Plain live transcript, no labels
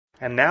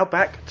And now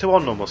back to our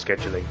normal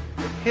scheduling.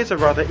 Here's a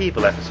rather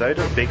evil episode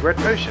of Big Red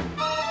Potion.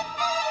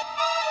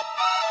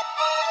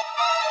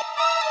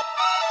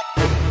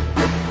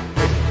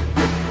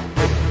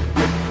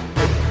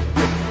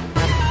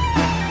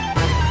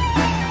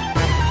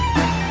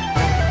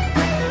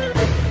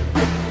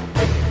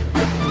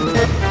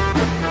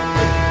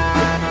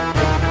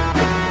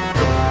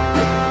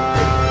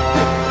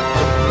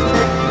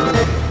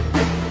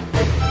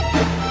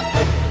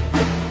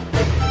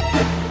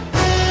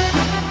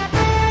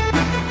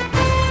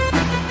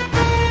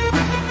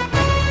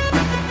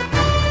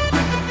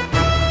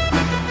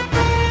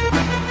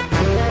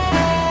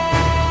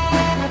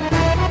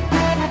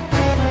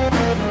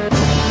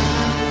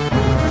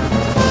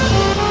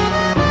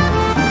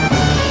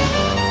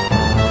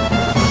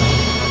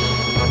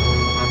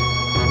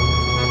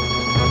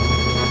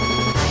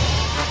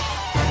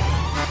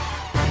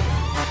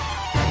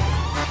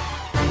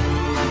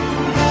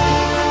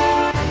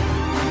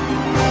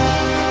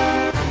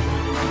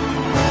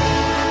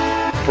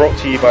 Brought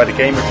to you by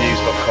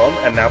thegamereviews.com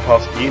and now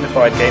part of the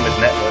Unified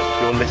Gamers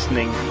Network, you're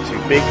listening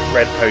to Big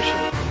Red Potion,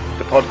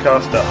 the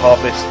podcast that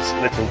harvests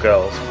little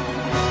girls.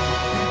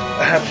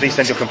 Please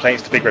send your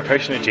complaints to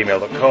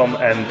bigredpotion@gmail.com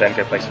and then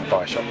go play some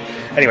Bioshock.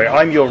 Anyway,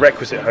 I'm your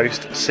requisite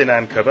host,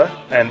 Sinan Kubba,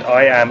 and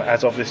I am,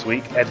 as of this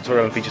week,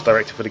 editorial and features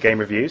director for The Game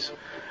Reviews.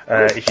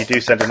 If you do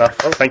send enough...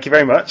 Oh, thank you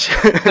very much.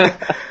 I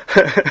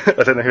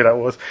don't know who that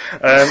was.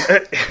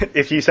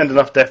 If you send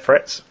enough death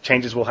threats,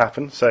 changes will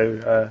happen.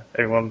 So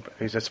everyone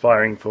who's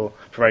aspiring for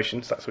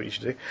promotions, that's what you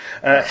should do.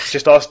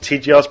 Just ask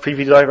TGR's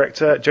preview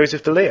director,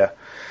 Joseph DeLia,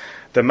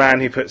 the man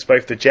who puts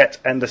both the jet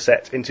and the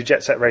set into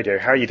Jet Set Radio.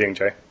 How are you doing,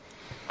 Joe?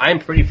 I'm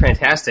pretty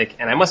fantastic,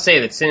 and I must say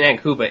that Sinan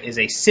Kubba is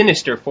a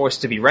sinister force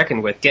to be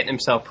reckoned with, getting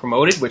himself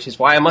promoted, which is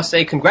why I must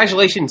say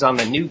congratulations on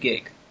the new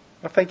gig.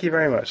 Well, thank you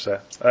very much, sir.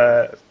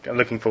 I'm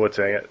looking forward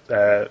to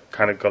it.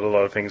 Kind of got a lot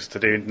of things to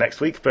do next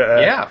week,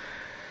 but yeah.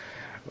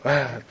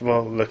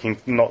 Well,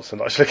 not so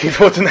much looking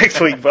forward to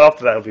next week, but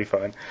after that it'll be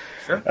fine.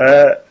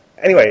 Sure.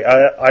 Anyway,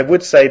 I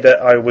would say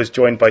that I was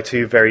joined by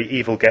two very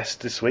evil guests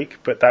this week,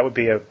 but that would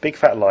be a big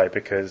fat lie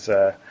because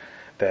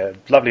they're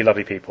lovely,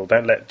 lovely people.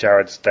 Don't let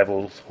Jared's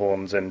devil's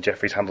horns and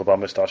Jeffrey's handlebar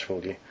moustache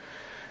fool you.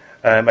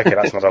 Okay,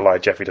 that's not a lie.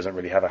 Jeffrey doesn't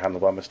really have a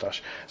handlebar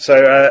moustache.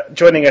 So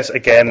joining us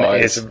again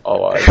is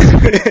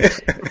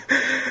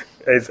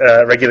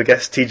regular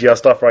guest, TGR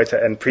staff writer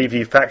and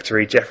preview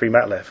factory, Jeffrey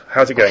Matulef.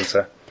 How's it going,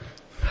 sir?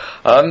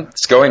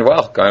 It's going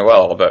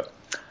well, but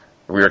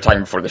we were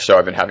talking before the show,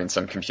 I've been having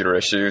some computer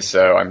issues,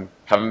 so I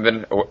haven't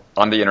been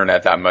on the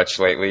internet that much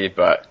lately,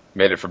 but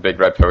made it for Big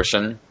Red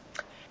Potion.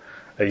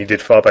 You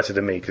did far better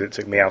than me, because it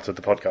took me out of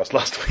the podcast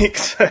last week,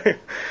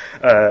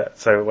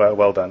 so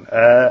well done.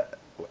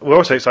 We're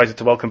also excited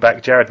to welcome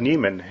back Jared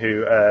Newman,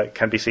 who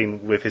can be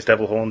seen with his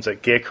devil horns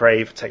at Gear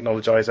Crave,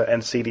 Technologizer,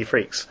 and CD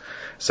Freaks.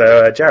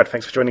 So, Jared,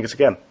 thanks for joining us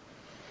again.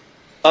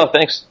 Oh,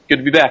 thanks. Good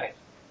to be back.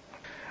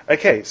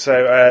 Okay,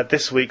 so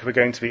this week we're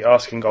going to be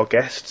asking our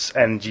guests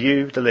and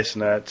you, the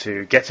listener,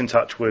 to get in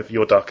touch with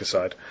your darker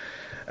side.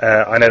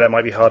 I know that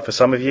might be hard for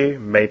some of you,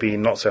 maybe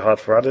not so hard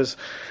for others,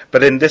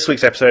 but in this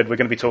week's episode we're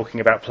going to be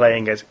talking about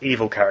playing as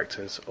evil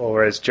characters,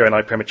 or as Joe and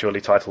I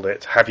prematurely titled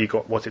it, Have You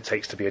Got What It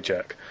Takes to Be a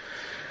Jerk?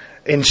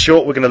 In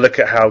short, we're going to look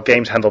at how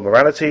games handle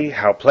morality,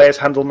 how players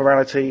handle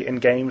morality in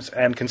games,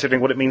 and considering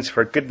what it means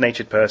for a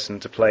good-natured person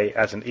to play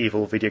as an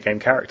evil video game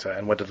character,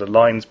 and whether the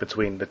lines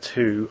between the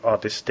two are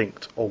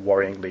distinct or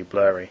worryingly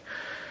blurry.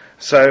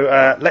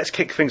 So let's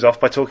kick things off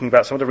by talking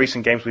about some of the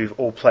recent games we've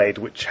all played,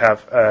 which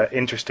have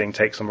interesting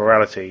takes on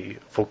morality,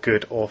 for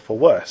good or for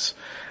worse.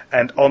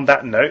 And on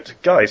that note,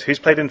 guys, who's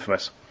played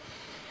Infamous?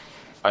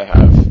 I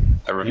have.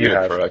 I reviewed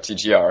it for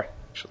TGR.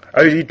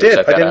 Oh, you did?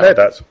 I didn't know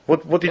that.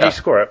 What did you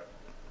score it?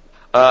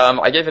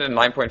 I gave it a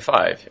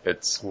 9.5.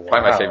 It's probably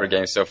my favorite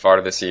game so far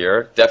this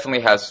year.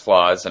 Definitely has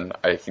flaws, and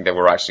I think that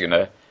we're actually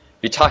going to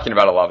be talking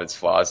about a lot of its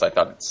flaws. I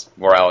thought its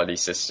morality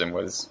system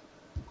was,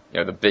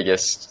 the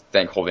biggest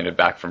thing holding it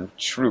back from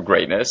true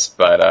greatness,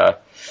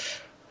 but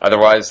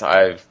otherwise,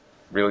 I've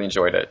really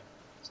enjoyed it.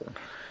 So.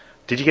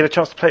 Did you get a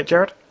chance to play it,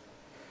 Jared?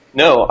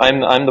 No,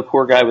 I'm the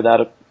poor guy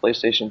without a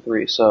PlayStation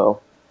 3, so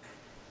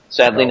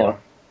sadly no.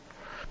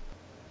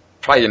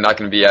 Probably not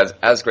going to be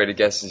as great a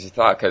guest as you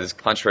thought, because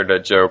contrary to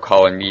Joe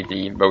calling me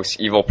the most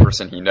evil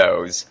person he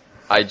knows,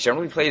 I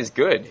generally play as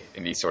good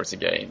in these sorts of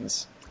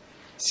games.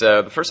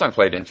 So the first time I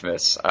played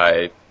Infamous,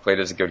 I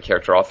played as a good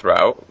character all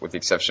throughout, with the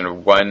exception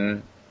of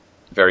one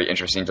very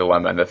interesting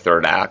dilemma in the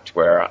third act,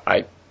 where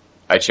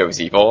I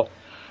chose evil.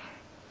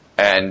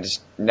 And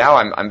now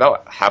I'm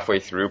about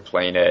halfway through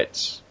playing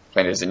it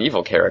as an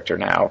evil character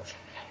now.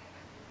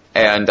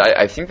 And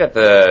I think that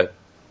the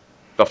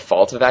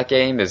fault of that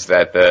game is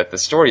that the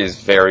story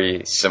is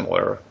very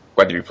similar,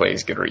 whether you play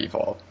as good or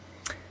evil.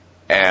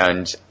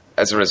 And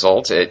as a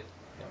result, it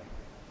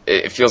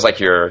feels like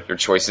your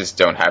choices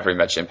don't have very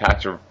much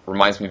impact. It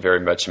reminds me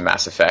very much of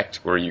Mass Effect,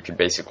 where you could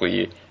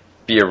basically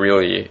be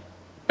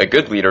a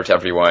good leader to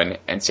everyone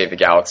and save the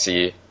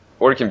galaxy,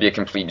 or you can be a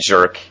complete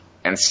jerk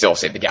and still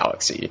save the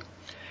galaxy.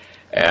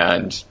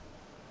 And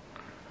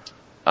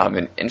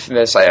In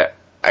Infamous, I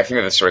think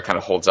that the story kind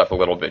of holds up a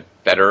little bit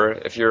better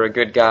if you're a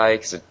good guy,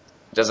 because it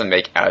doesn't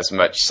make as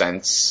much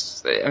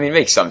sense. I mean, it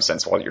makes some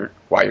sense while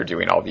you're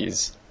doing all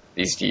these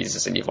deeds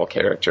as an evil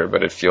character,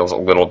 but it feels a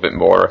little bit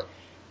more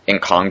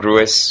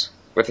incongruous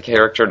with the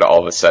character to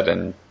all of a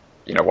sudden,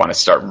 want to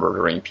start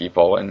murdering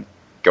people and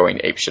going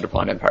apeshit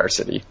upon Empire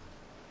City.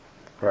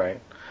 Right.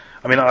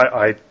 I mean,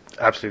 I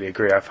absolutely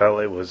agree. I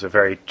felt it was a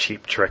very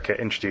cheap trick at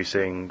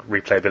introducing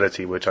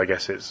replayability, which I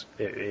guess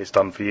it's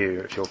done for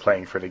you if you're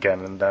playing for it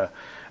again,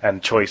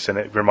 and choice. And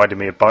it reminded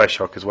me of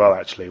BioShock as well,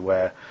 actually,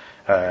 where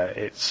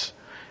it's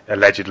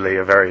allegedly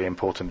a very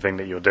important thing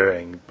that you're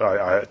doing,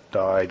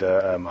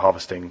 either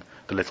harvesting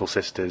the little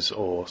sisters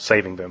or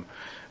saving them.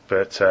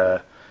 But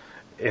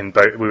in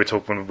both, we were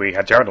talking when we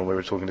had Jared on, we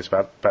were talking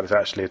about this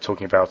actually,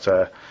 talking about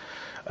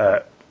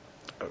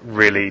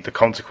really the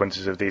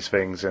consequences of these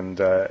things, and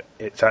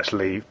it's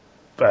actually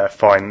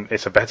fine.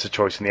 It's a better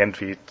choice in the end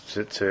for you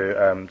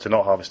to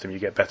not harvest them. You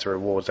get better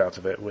rewards out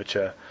of it, which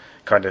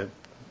kind of,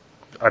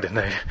 I don't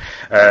know,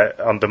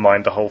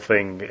 undermined the whole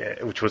thing,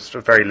 which was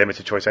a very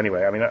limited choice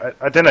anyway. I mean,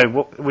 I don't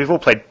know. We've all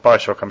played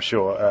BioShock, I'm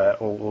sure,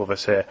 all of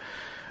us here.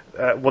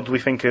 What do we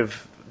think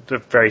of the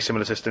very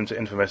similar system to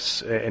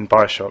Infamous in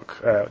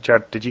BioShock?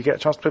 Jared, did you get a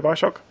chance to play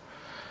BioShock?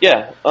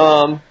 Yeah.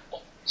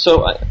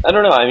 So I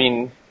don't know. I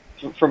mean,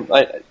 from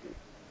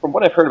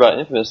what I've heard about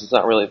Infamous, it's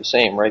not really the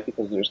same, right?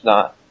 Because there's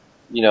not,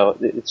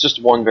 it's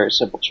just one very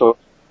simple choice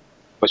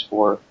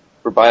for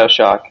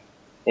BioShock,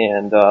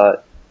 and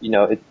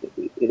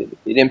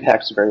it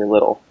impacts very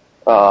little.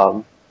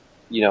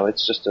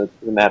 It's just a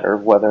matter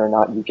of whether or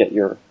not you get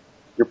your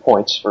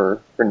points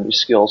for new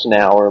skills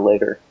now or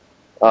later.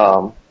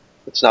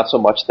 It's not so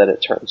much that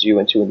it turns you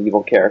into an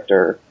evil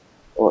character,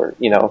 or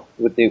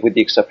with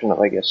the exception of,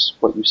 I guess,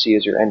 what you see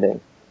as your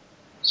ending.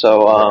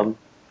 So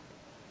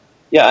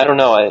yeah, I don't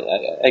know.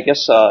 I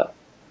guess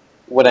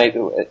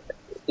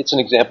it's an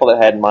example that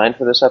I had in mind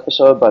for this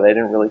episode, but I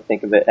didn't really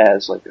think of it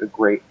as like a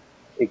great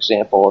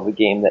example of a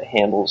game that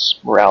handles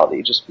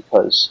morality, just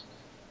because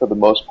for the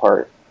most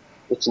part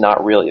it's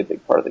not really a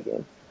big part of the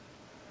game.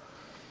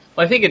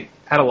 Well, I think it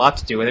had a lot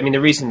to do with it. I mean,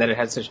 the reason that it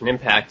had such an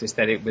impact is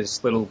that it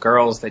was little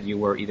girls that you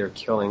were either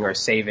killing or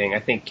saving. I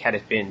think had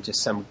it been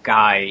just some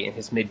guy in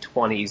his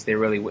mid-20s, there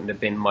really wouldn't have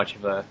been much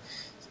of a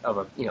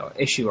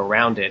issue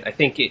around it. I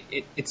think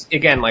it's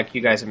again, like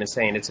you guys have been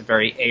saying, it's a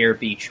very A or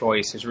B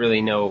choice. There's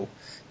really no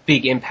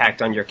big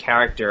impact on your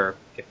character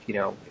if you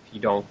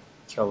don't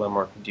kill them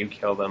or if you do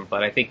kill them.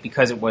 But I think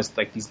because it was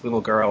like these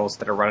little girls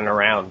that are running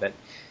around, that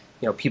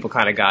people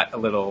kind of got a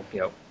little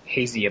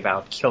hazy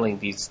about killing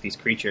these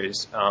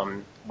creatures.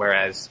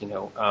 Whereas I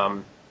don't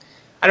know.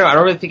 I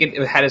don't really think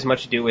it had as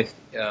much to do with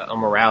a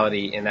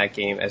morality in that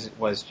game as it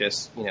was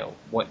just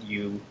what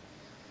you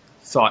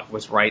thought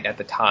was right at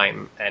the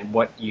time, and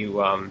what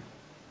you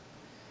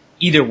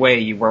either way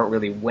you weren't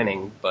really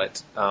winning,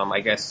 but I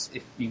guess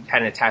if you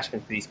had an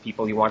attachment to these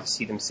people, you wanted to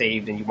see them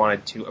saved, and you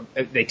wanted to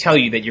they tell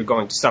you that you're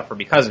going to suffer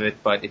because of it,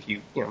 but if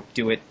you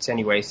do it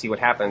anyway, see what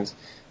happens.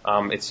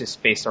 It's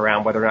just based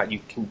around whether or not you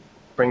can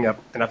bring up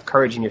enough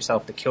courage in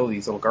yourself to kill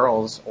these little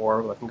girls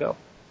or let them go.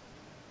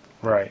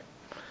 Right.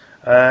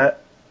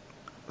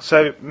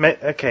 So,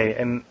 okay,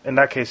 in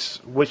that case,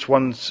 which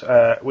games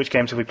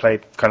have we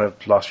played kind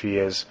of last few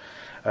years,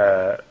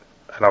 and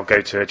I'll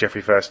go to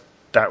Jeffrey first,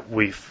 that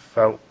we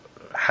felt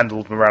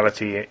handled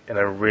morality in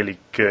a really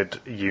good,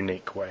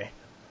 unique way?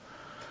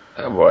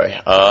 Oh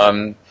boy.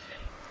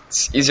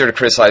 It's easier to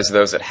criticize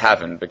those that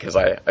haven't, because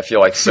I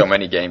feel like so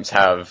many games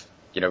have,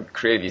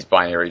 created these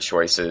binary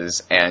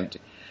choices, and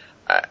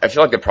I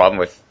feel like the problem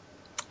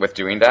with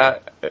doing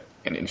that,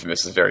 and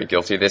Infamous is very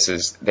guilty of this,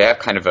 is they have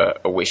kind of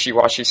a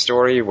wishy-washy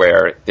story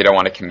where they don't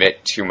want to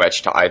commit too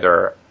much to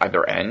either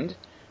end.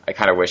 I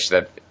kind of wish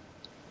that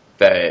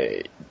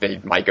they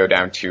might go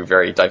down two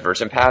very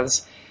divergent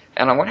paths.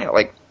 And on one hand,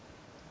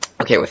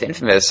 with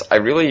Infamous, I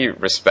really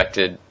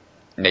respected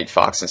Nate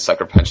Fox and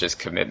Sucker Punch's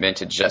commitment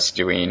to just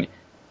doing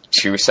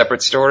two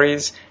separate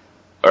stories,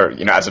 or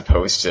as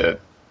opposed to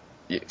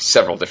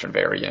several different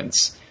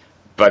variants.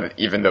 But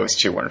even those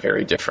two weren't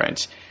very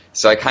different.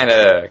 So I kind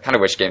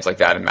of wish games like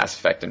that in Mass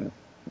Effect and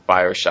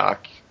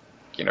BioShock,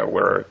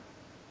 were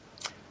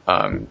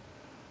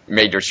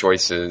made your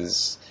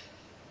choices.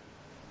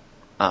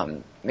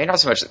 Maybe not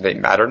so much that they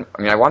mattered.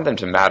 I mean, I want them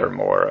to matter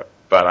more,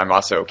 but I'm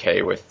also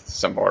okay with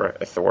some more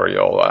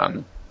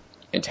authorial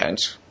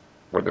intent,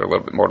 where they're a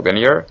little bit more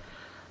linear.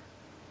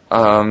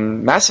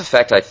 Mass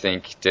Effect, I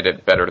think, did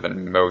it better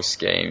than most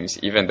games,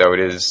 even though it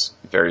is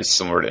very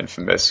similar to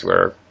Infamous,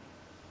 where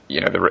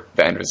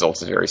the end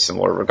result is very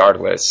similar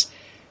regardless.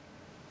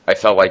 I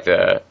felt like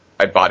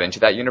I bought into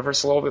that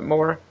universe a little bit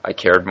more. I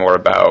cared more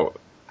about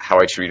how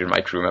I treated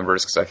my crew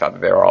members, because I thought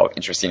that they were all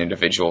interesting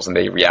individuals and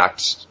they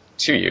react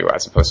to you,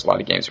 as opposed to a lot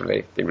of games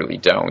where they really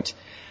don't.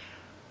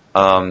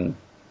 I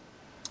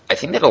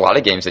think that a lot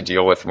of games that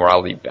deal with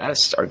morality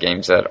best are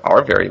games that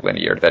are very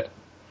linear, that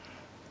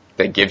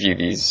give you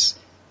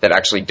that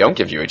actually don't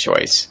give you a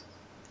choice.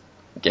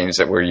 Games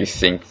where you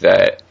think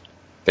that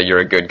that you're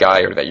a good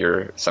guy or that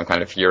you're some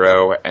kind of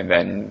hero, and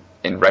then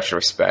in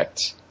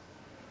retrospect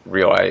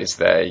realize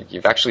that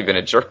you've actually been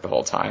a jerk the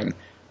whole time.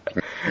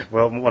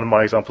 Well, one of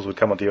my examples would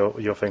come onto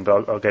your thing,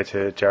 but I'll go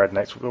to Jared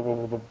next.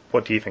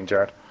 What do you think,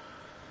 Jared?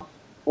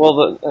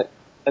 Well,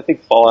 I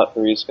think Fallout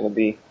 3 is going to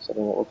be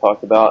something that we'll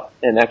talk about.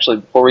 And actually,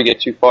 before we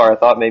get too far, I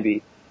thought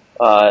maybe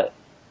I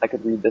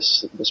could read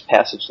this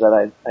passage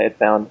that I had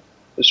found.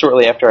 It was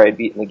shortly after I had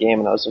beaten the game,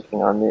 and I was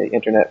looking on the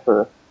internet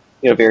for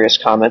various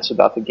comments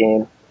about the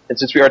game. And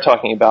since we are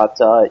talking about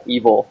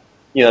evil,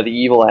 the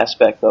evil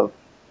aspect of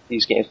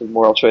these games with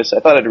moral choice,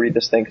 I thought I'd read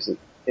this thing because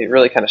it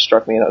really kind of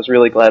struck me, and I was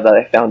really glad that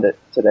I found it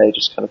today,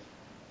 just kind of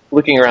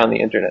looking around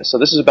the internet. So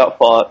this is about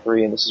Fallout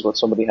 3, and this is what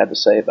somebody had to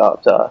say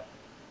about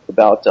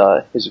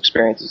his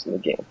experiences in the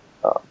game.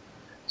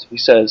 So he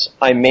says,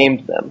 "I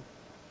maimed them,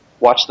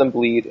 watched them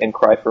bleed and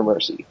cry for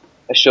mercy.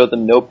 I showed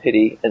them no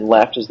pity and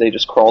laughed as they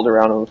just crawled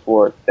around on the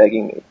floor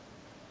begging me.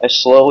 I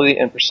slowly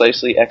and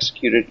precisely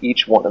executed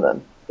each one of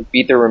them and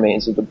beat their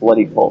remains into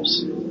bloody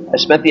pulps. I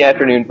spent the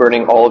afternoon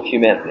burning all of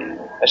humanity.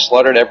 I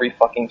slaughtered every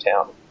fucking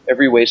town,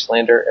 every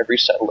wastelander, every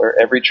settler,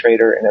 every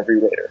trader, and every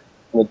raider,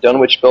 from the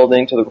Dunwich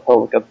Building to the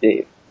Republic of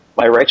Dave.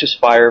 My righteous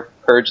fire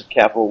purged the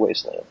capital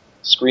wasteland.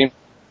 Screamed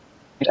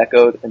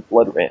echoed, and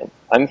blood ran.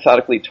 I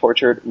methodically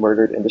tortured,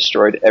 murdered, and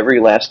destroyed every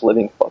last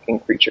living fucking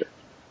creature.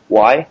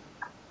 Why?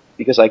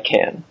 Because I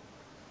can."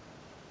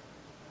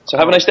 So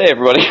have a nice day,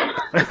 everybody.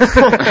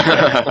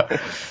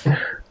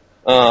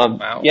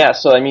 Wow. Yeah,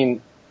 so I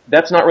mean,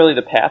 that's not really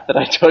the path that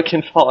I took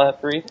in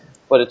Fallout 3,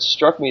 but it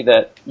struck me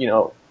that,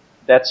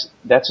 that's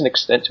an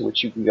extent to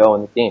which you can go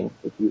in the game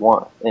if you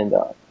want. And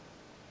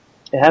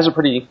it has a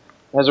pretty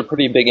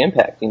big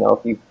impact,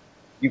 if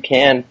you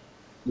can,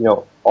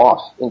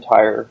 off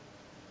entire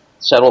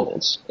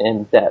settlements,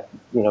 and that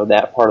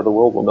that part of the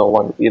world will no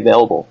longer be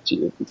available to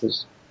you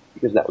because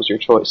that was your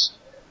choice.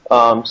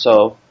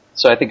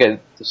 So I think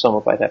to sum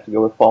up, I'd have to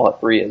go with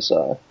Fallout 3 as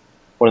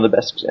one of the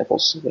best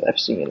examples that I've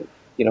seen,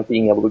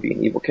 being able to be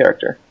an evil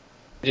character.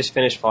 I just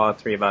finished Fallout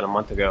 3 about a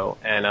month ago,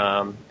 and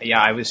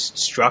I was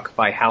struck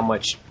by how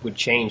much would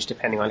change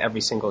depending on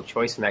every single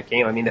choice in that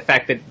game. I mean, the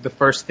fact that the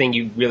first thing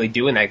you really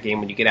do in that game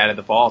when you get out of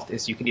the vault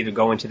is you can either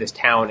go into this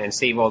town and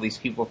save all these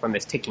people from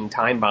this ticking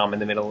time bomb in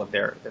the middle of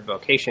their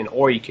vocation,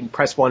 or you can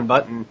press one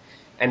button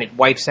and it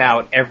wipes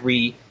out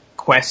every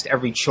quest,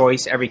 every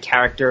choice, every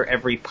character,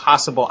 every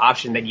possible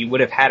option that you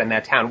would have had in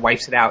that town,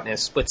 wipes it out in a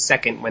split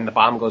second when the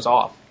bomb goes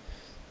off.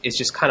 It's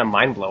just kind of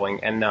mind-blowing,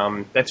 and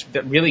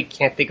that really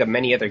can't think of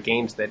many other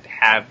games that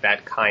have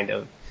that kind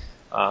of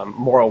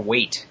moral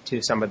weight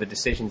to some of the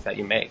decisions that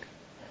you make.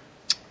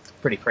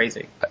 Pretty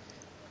crazy.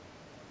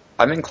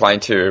 I'm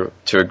inclined to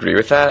agree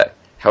with that.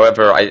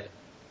 However,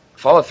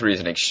 Fallout 3 is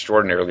an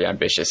extraordinarily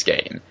ambitious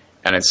game,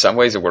 and in some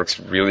ways it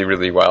works really,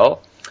 really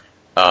well.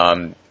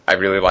 I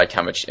really like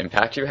how much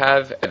impact you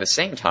have. At the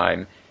same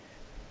time,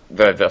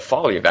 the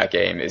folly of that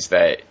game is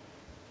that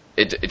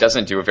it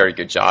doesn't do a very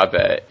good job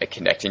at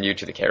connecting you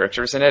to the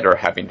characters in it or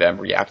having them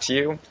react to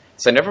you.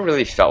 So I never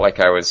really felt like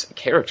I was a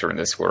character in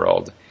this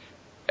world.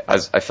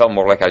 I felt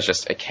more like I was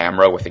just a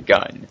camera with a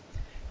gun.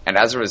 And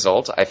as a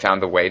result, I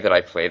found the way that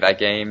I play that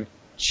game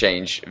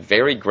change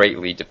very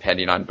greatly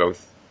depending on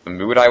both the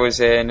mood I was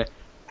in,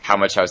 how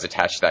much I was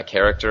attached to that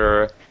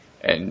character,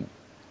 and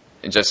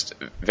just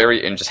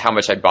how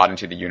much I bought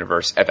into the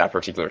universe at that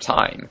particular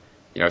time.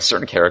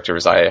 Certain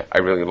characters I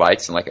really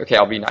liked, and okay,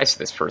 I'll be nice to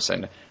this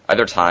person.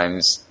 Other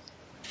times,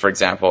 for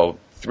example,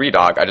 Three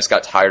Dog, I just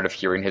got tired of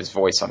hearing his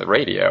voice on the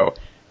radio,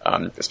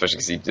 especially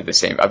because he did the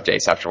same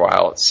updates after a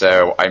while.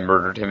 So I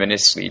murdered him in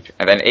his sleep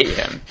and then ate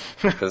him.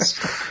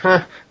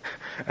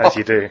 As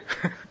you do.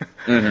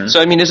 Mm-hmm.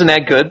 So I mean, isn't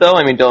that good though?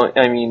 I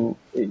mean,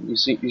 you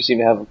seem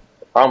to have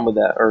a problem with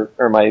that, or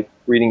am I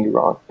reading you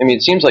wrong? I mean,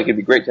 it seems like it'd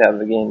be great to have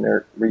a game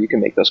where you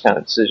can make those kind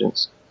of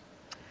decisions.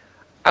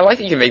 I like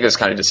that you can make those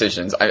kind of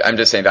decisions. I'm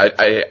just saying that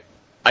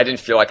I didn't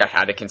feel like I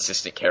had a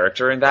consistent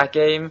character in that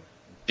game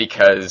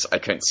because I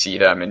couldn't see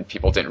them and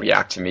people didn't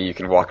react to me. You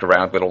can walk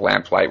around with a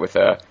lamplight with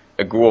a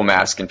ghoul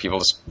mask and people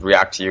just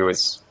react to you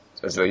as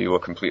though you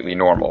look completely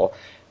normal.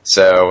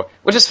 So,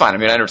 which is fine. I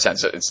mean, I understand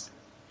it's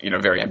a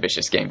very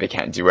ambitious game. They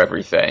can't do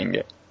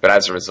everything. But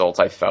as a result,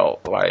 I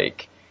felt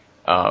like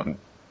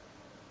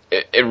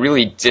it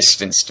really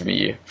distanced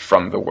me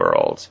from the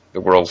world.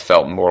 The world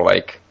felt more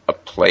like a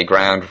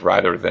playground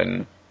rather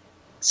than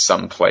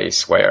some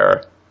place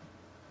where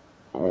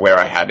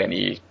I had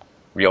any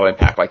real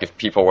impact. Like if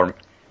people were,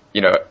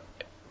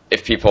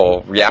 if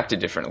people reacted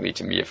differently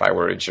to me if I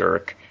were a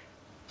jerk,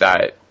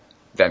 that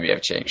may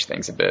have changed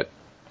things a bit.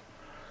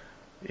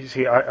 You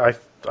see, I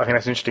think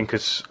that's interesting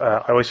because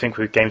I always think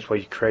with games where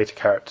you create a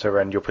character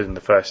and you're put in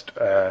the first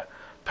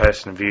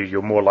person view,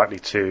 you're more likely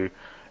to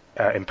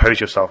impose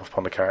yourself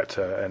upon the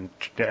character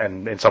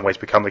and in some ways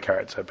become the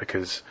character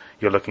because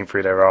you're looking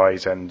through their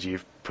eyes and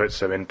you've put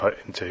some input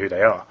into who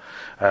they are.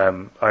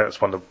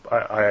 That's one of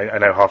I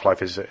know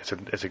Half-Life is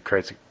a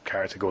creative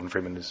character. Gordon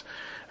Freeman is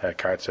a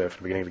character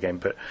from the beginning of the game,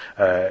 but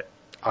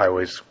I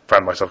always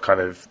found myself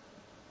kind of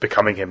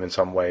becoming him in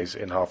some ways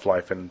in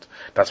Half-Life, and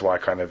that's why I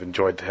kind of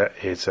enjoyed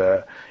his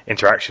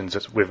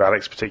interactions with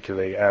Alex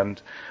particularly. And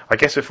I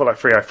guess with Fallout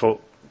 3, I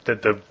thought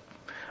that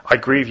I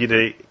agree with you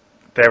that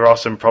there are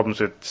some problems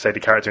with, say, the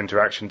character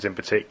interactions in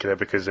particular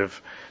because of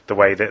the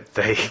way that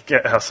they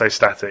are so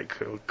static,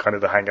 kind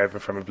of the hangover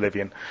from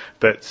Oblivion.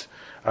 But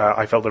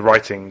I felt the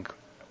writing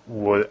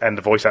and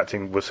the voice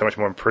acting was so much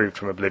more improved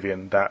from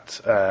Oblivion that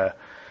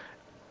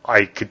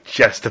I could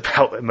just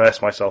about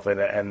immerse myself in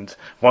it. And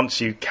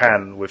once you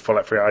can with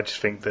Fallout 3, I just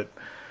think that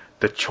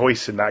the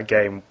choice in that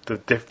game,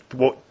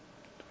 what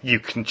you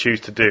can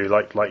choose to do,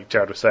 like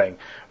Jared was saying,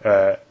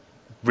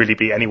 really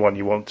be anyone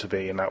you want to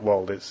be in that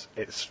world.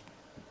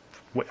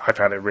 I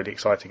found it really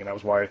exciting, and that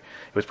was why it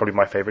was probably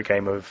my favourite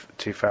game of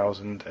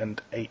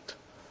 2008.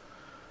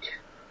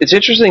 It's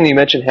interesting that you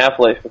mentioned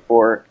Half-Life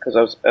before, because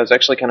I was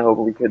actually kind of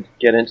hoping we could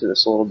get into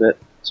this a little bit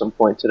at some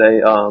point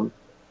today.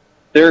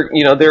 There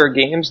are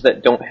games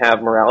that don't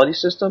have morality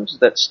systems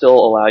that still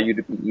allow you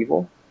to be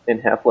evil,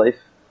 and Half-Life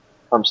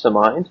comes to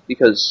mind,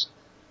 because,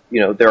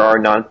 there are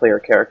non-player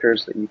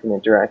characters that you can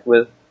interact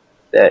with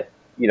that,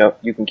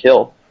 you can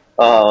kill.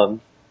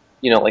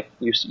 Like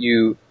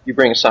you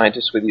bring a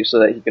scientist with you so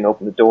that he can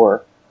open the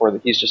door, or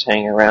that he's just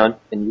hanging around,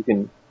 and you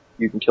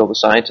can kill the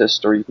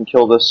scientist, or you can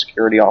kill the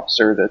security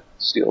officer that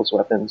steals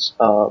weapons.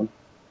 And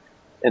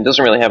it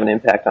doesn't really have an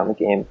impact on the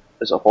game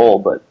as a whole,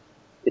 but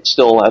it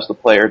still allows the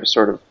player to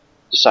sort of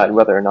decide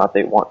whether or not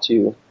they want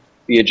to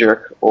be a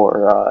jerk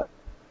or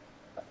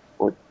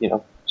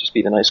just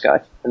be the nice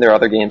guy. And there are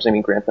other games.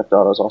 Grand Theft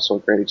Auto is also a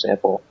great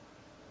example.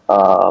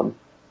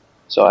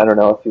 So I don't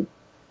know if you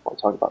want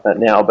to talk about that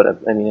now, but I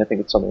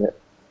think it's something that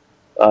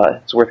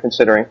it's worth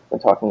considering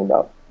when talking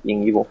about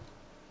being evil.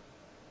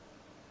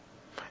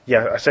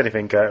 Yeah, I certainly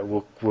think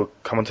we'll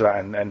come on to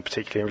that, and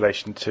particularly in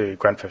relation to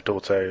Grand Theft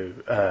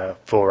Auto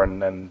 4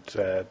 and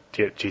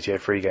GTA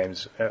 3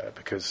 games,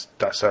 because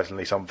that's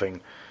certainly something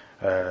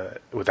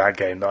with that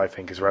game that I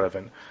think is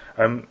relevant.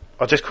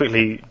 I'll just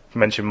quickly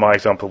mention my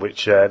example,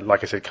 which,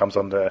 like I said, comes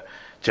on the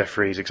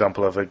Jeffrey's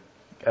example of a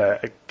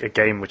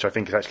game which I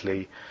think is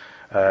actually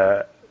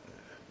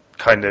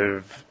kind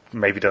of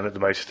maybe done it the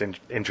most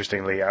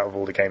interestingly out of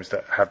all the games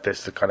that have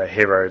the kind of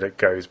hero that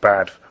goes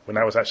bad, when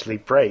that was actually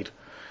Braid.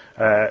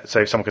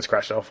 So someone could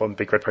scratch it off on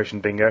Big Red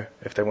Potion Bingo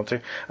if they want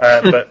to.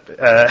 But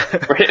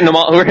we're hitting them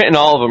all. We're hitting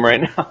all of them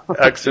right now.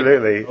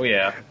 Absolutely. Oh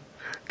yeah.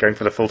 Going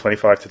for the full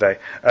 25 today.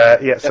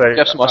 So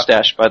Jeff's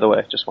mustache, by the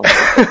way, just one. I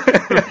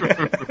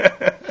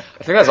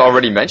think that's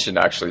already mentioned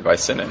actually by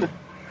Sinan.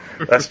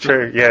 That's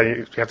true. Yeah,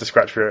 you have to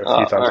scratch for it a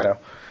few times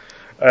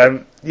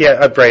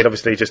now. Braid,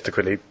 obviously, just to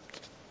quickly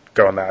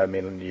go on that.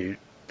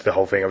 The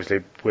whole thing,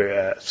 obviously,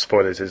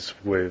 spoilers, is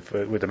with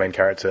the main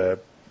character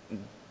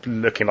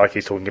looking like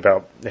he's talking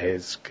about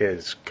his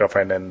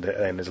girlfriend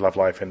and his love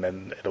life, and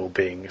then it all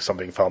being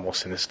something far more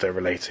sinister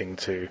relating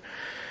to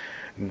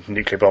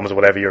nuclear bombs or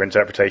whatever your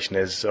interpretation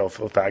is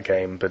of that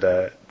game. But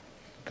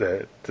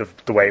the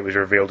way it was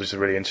revealed is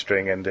really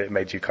interesting, and it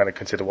made you kind of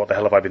consider, what the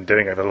hell have I been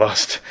doing over the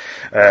last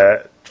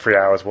 3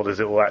 hours? What does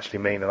it all actually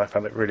mean? And I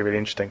found it really, really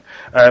interesting.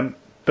 But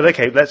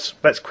okay, let's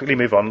quickly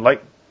move on.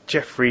 Like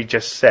Jeffrey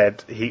just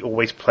said, he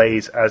always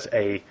plays as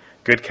a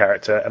good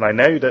character, and I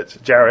know that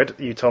Jared,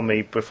 you told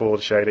me before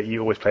the show that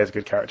you always play as a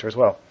good character as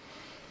well.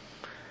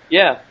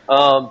 Yeah,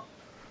 I'm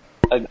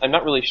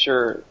not really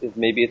sure if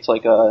maybe it's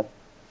like a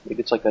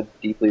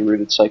deeply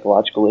rooted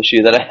psychological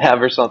issue that I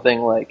have or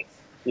something. Like,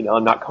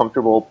 I'm not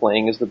comfortable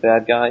playing as the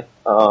bad guy.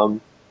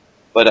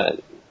 But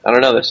I don't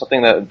know. There's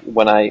something that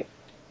when I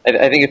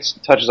think it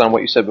touches on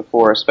what you said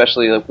before,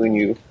 especially like when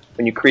you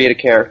create a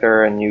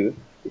character and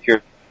if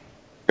you're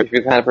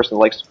the kind of person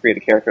that likes to create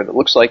a character that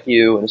looks like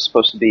you and is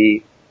supposed to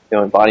be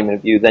embodiment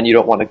of you, then you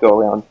don't want to go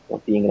around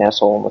being an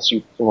asshole unless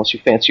you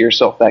fancy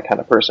yourself that kind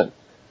of person.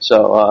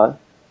 So I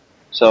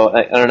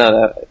don't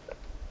know.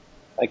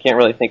 I can't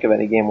really think of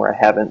any game where I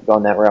haven't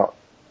gone that route.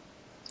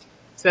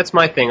 So that's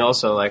my thing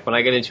also. Like, when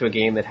I get into a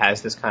game that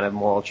has this kind of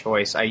moral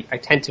choice, I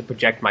tend to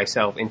project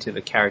myself into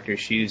the character's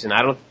shoes, and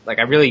I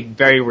really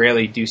very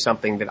rarely do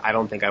something that I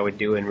don't think I would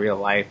do in real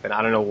life, and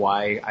I don't know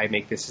why I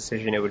make this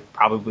decision. It would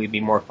probably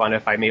be more fun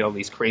if I made all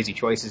these crazy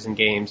choices in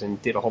games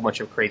and did a whole bunch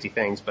of crazy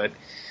things, but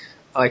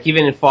like,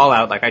 even in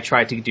Fallout, like, I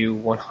tried to do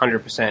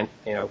 100%,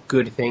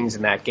 good things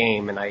in that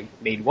game, and I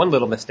made one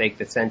little mistake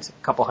that sent a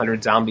couple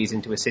hundred zombies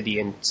into a city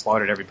and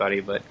slaughtered everybody,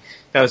 but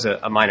that was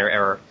a minor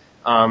error.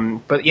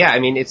 But yeah,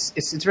 it's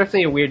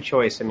definitely a weird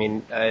choice.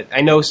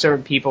 I know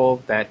certain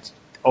people that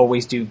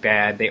always do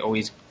bad, they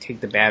always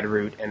take the bad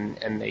route,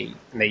 and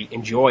they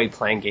enjoy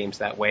playing games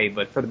that way,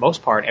 but for the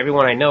most part,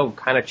 everyone I know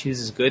kind of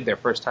chooses good their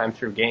first time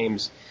through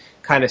games,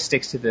 kind of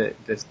sticks to the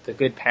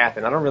good path,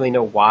 and I don't really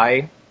know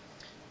why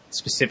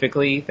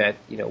specifically that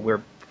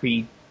we're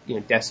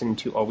destined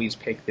to always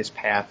pick this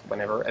path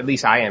whenever. At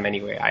least I am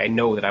anyway. I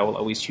know that I will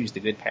always choose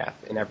the good path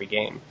in every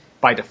game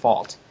by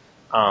default.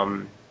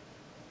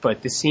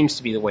 But this seems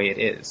to be the way it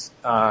is.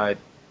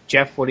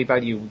 Jeff, what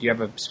about you? Do you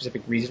have a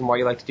specific reason why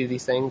you like to do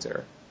these things,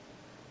 or?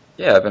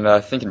 Yeah, I've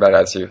been thinking about it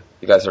as you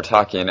guys are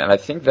talking, and I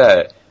think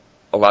that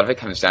a lot of it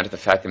comes down to the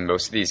fact that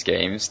most of these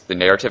games, the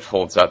narrative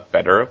holds up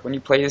better when you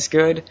play as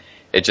good.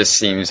 It just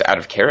seems out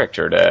of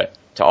character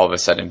to all of a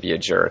sudden be a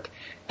jerk.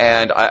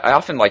 And I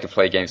often like to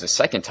play games a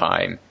second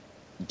time,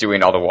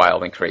 doing all the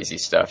wild and crazy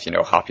stuff,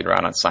 hopping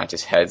around on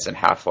scientists' heads in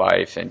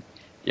Half-Life and,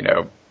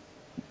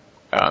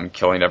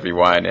 killing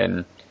everyone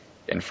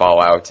in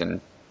Fallout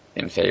and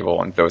in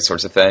Fable and those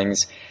sorts of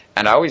things.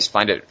 And I always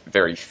find it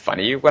very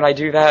funny when I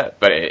do that,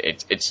 but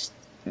it's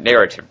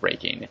narrative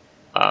breaking.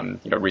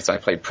 Recently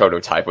I played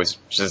Prototype, which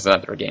is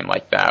another game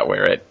like that,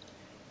 where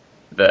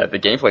the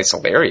gameplay is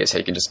hilarious. How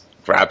you can just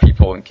grab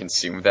people and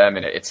consume them,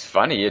 and it's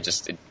funny. It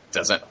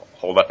doesn't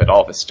hold up at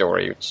all, the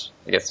story, which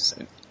I guess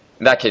in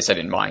that case I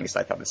didn't mind because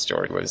I thought the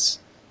story was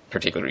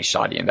particularly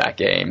shoddy in that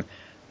game.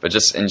 But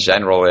just in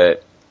general,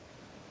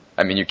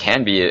 you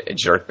can be a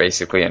jerk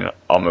basically in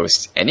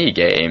almost any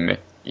game,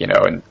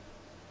 in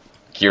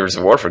Gears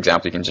of War, for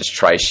example, you can just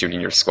try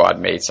shooting your squad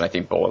mates, and I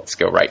think bullets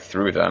go right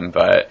through them,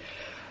 but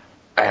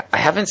I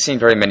haven't seen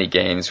very many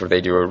games where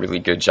they do a really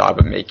good job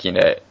of making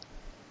it,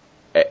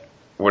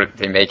 where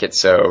they make it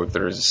so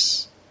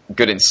there's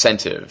good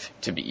incentive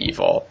to be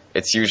evil.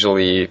 It's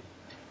usually,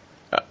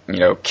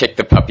 kick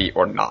the puppy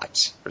or not,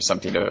 or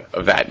something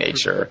of that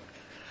nature.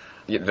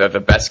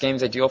 The best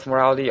games that deal with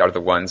morality are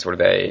the ones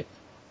where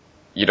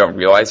you don't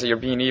realize that you're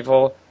being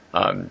evil.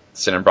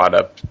 Sinan brought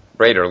up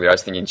Braid earlier. I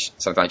was thinking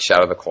something like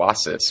Shadow of the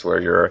Colossus, where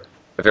you're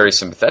a very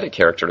sympathetic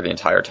character the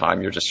entire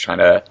time. You're just trying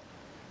to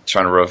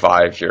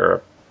revive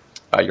your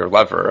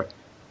lover,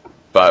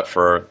 but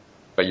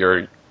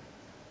you're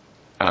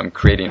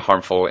creating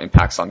harmful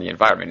impacts on the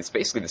environment. It's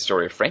basically the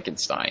story of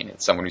Frankenstein.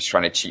 It's someone who's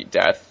trying to cheat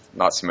death,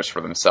 not so much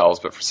for themselves,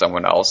 but for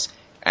someone else,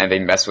 and they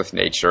mess with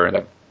nature,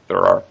 and there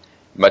are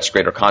much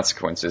greater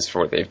consequences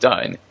for what they've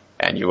done.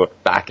 And you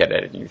look back at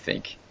it and you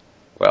think,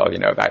 well,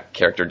 that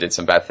character did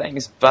some bad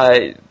things,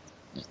 but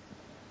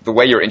the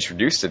way you're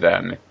introduced to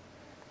them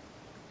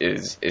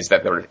is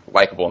that they're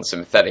likable and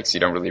sympathetic, so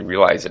you don't really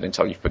realize it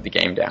until you've put the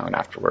game down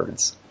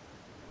afterwards.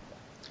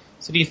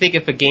 So do you think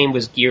if a game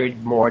was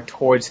geared more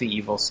towards the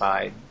evil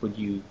side, would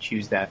you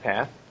choose that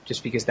path,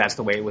 just because that's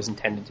the way it was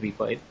intended to be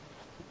played?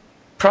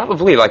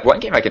 Probably. Like, one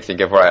game I could think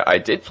of where I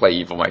did play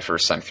evil my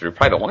first time through,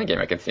 probably the only game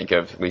I can think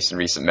of, at least in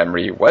recent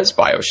memory, was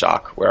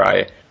BioShock, where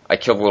I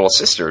killed little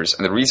sisters,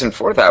 and the reason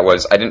for that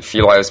was I didn't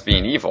feel I was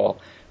being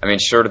evil.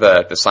 Sure,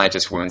 the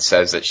scientist woman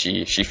says that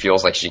she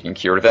feels like she can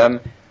cure them,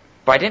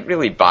 but I didn't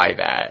really buy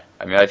that.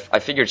 I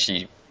figured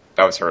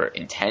that was her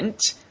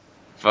intent,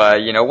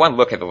 but, one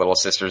look at the little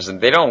sisters, and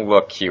they don't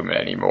look human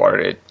anymore.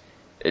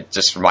 It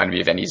just reminded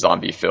me of any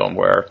zombie film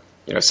where,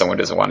 someone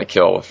doesn't want to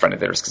kill a friend of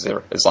theirs because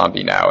they're a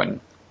zombie now, and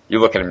you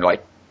look at them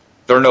like,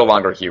 they're no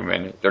longer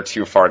human, they're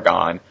too far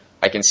gone.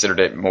 I considered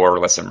it more or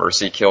less a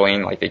mercy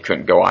killing, like they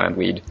couldn't go on and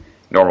lead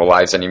normal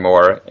lives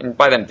anymore, and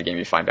by the end of the game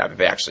you find out that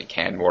they actually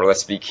can more or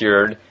less be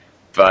cured,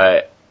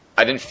 but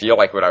I didn't feel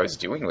like what I was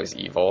doing was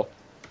evil,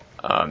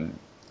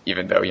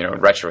 even though,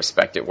 in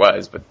retrospect it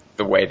was, but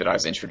the way that I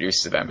was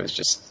introduced to them was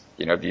just,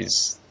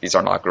 these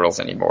are not girls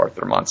anymore,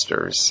 they're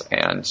monsters,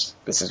 and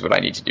this is what I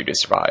need to do to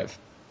survive.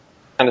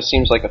 Kind of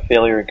seems like a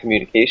failure in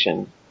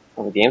communication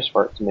on the game's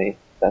part to me.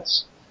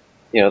 That's,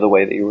 the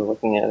way that you were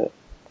looking at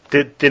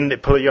it. Didn't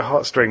it pull at your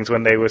heartstrings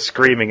when they were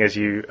screaming as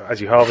you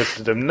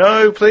harvested them?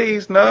 No,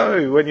 please,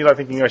 no! When you're like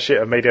thinking, oh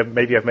shit, maybe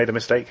I've made a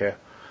mistake here.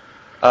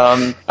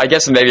 I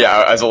guess maybe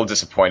I was a little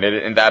disappointed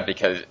in that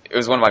because it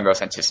was one of my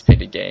most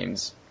anticipated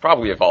games,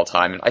 probably of all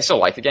time. And I still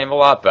like the game a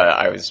lot, but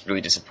I was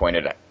really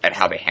disappointed at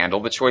how they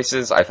handled the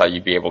choices. I thought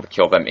you'd be able to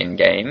kill them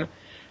in-game.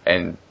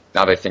 And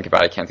now that I think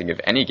about it, I can't think of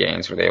any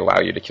games where they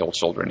allow you to kill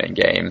children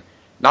in-game.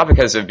 Not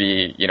because it would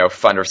be,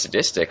 fun or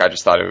sadistic. I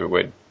just thought it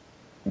would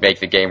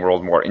make the game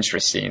world more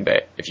interesting,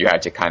 that if you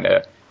had to kind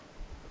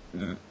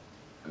of...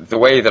 The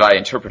way that I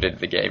interpreted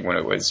the game when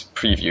it was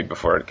previewed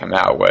before it came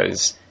out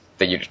was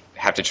that you'd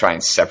have to try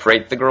and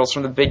separate the girls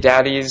from the big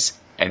daddies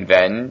and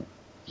then,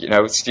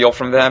 steal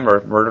from them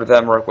or murder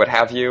them or what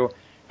have you.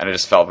 And I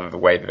just felt that the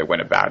way that it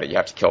went about it, you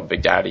have to kill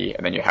Big Daddy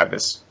and then you have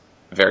this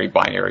very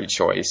binary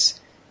choice,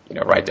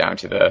 right down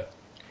to the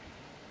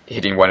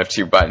hitting one of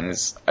two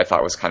buttons, I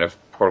thought was kind of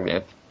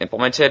poorly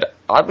implemented.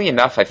 Oddly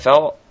enough, I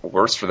felt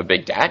worse for the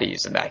Big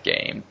Daddies in that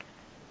game.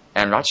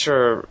 And I'm not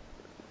sure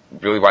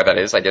really why that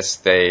is. I guess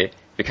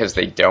because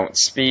they don't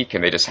speak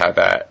and they just have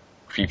that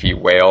creepy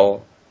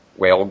whale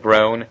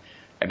groan,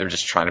 and they're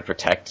just trying to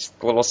protect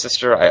the little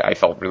sister. I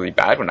felt really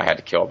bad when I had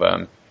to kill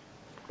them.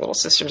 Little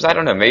sisters, I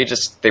don't know, maybe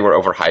just they were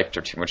overhyped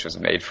or too much was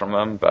made from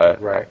them,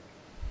 but... Right.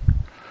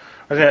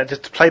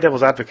 Just to play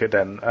devil's advocate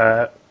then,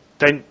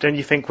 don't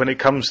you think when it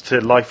comes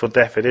to life or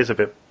death it is a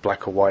bit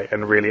black or white,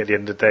 and really at the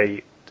end of the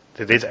day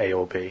it is A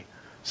or B,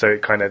 so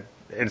it kind of,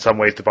 in some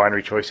ways the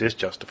binary choice is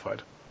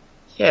justified?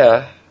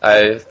 Yeah,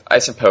 I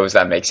suppose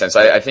that makes sense.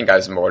 I think I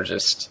was more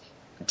just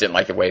didn't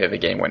like the way that the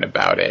game went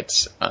about it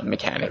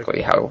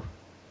mechanically, how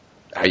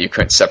you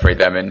couldn't separate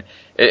them, and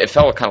it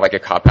felt kind of like a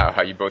cop-out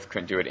how you both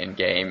couldn't do it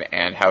in-game,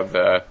 and how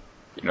the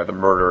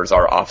murders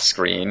are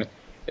off-screen.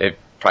 It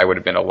probably would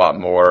have been a lot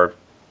more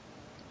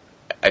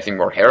I think,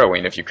 more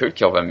harrowing if you could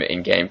kill them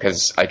in-game,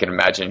 because I can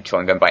imagine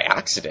killing them by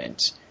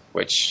accident,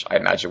 which I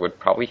imagine would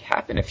probably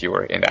happen if you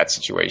were in that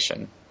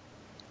situation.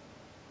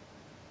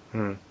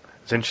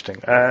 It's interesting.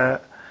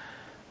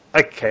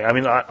 Okay, I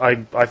mean,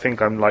 I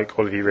think I'm like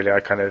all of you, really. I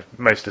kind of,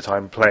 most of the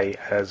time, play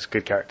as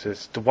good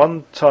characters. The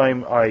one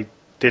time I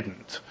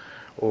didn't,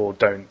 or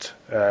don't,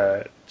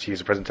 to use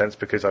the present tense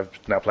because I'm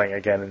now playing it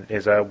again,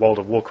 is World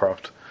of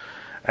Warcraft.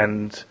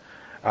 And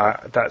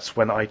that's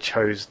when I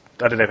chose,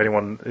 I don't know if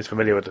anyone is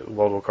familiar with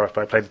World of Warcraft,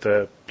 but I played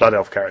the Blood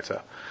Elf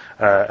character.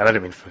 And I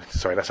don't mean,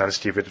 sorry, that sounds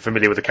stupid,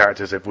 familiar with the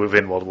characters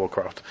within World of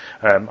Warcraft.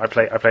 I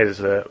played as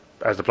the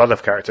Blood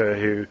Elf character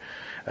who,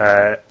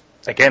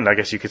 again, I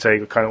guess you could say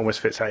kind of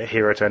almost fits that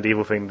hero turned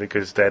evil thing,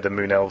 because they're the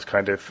Moon Elves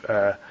kind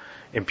of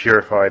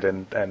impurified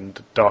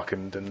and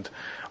darkened. And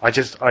I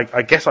guess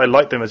I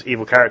like them as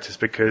evil characters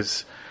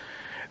because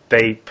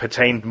they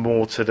pertained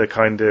more to the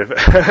kind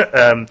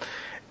of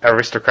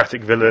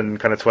aristocratic villain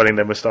kind of twirling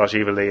their moustache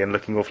evilly and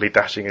looking awfully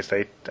dashing as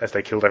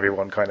they killed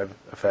everyone kind of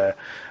affair,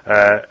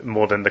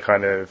 more than the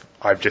kind of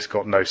I've just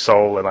got no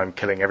soul and I'm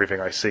killing everything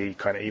I see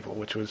kind of evil,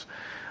 which was,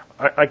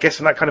 I guess,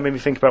 and that kind of made me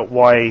think about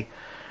why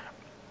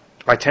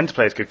I tend to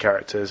play as good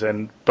characters,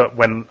 but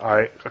when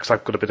because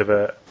I've got a bit of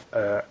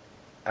a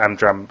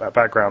Amdram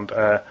background,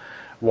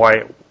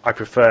 why I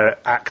prefer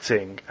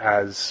acting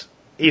as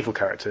evil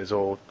characters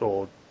or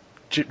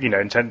to be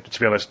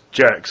honest,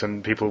 jerks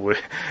and people were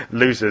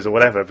losers or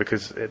whatever,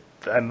 because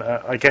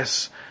I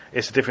guess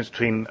it's the difference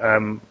between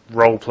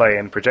role play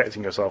and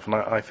projecting yourself, and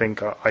I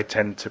think I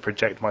tend to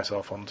project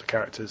myself onto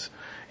characters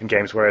in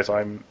games, whereas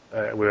I'm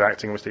with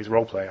acting obviously is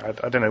role play.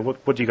 I don't know,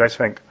 what do you guys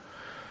think?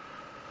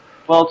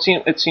 Well,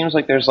 it seems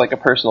like there's like a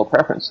personal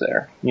preference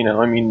there.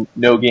 I mean,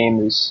 no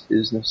game is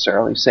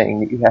necessarily saying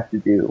that you have to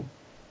do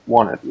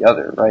one or the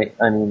other, right?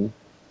 I mean,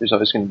 there's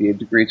always going to be a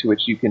degree to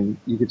which you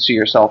could see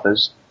yourself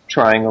as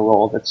trying a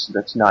role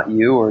that's not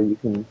you, or you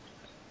can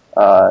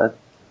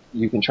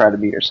try to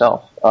be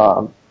yourself.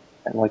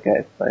 And like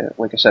I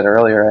said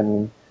earlier, I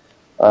mean,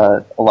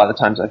 a lot of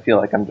times I feel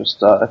like I'm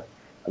just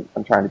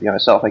I'm trying to be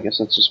myself. I guess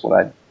that's just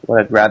what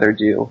I'd rather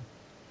do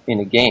in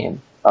a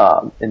game.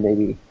 And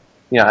maybe,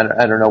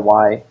 I don't know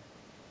why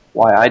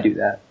I do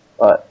that,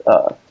 but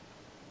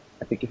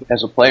I think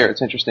as a player,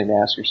 it's interesting to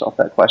ask yourself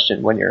that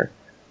question when you're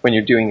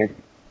doing your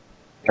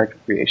character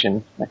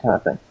creation, that kind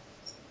of thing.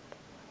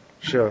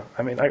 Sure.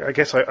 I mean, I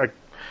guess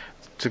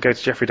to go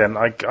to Jeffrey then,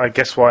 I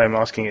guess why I'm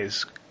asking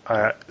is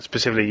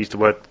specifically use the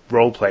word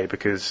role play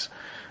because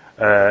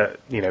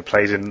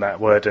plays in that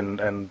word,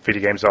 and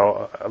video games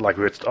are, like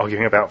we were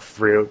arguing about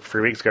three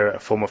weeks ago, a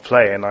form of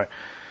play, and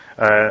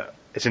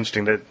it's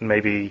interesting that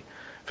maybe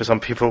for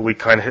some people we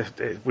find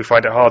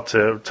it hard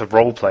to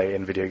role play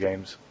in video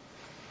games.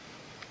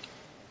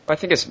 I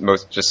think it's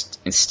most just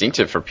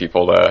instinctive for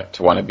people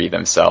to want to be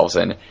themselves,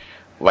 and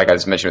like I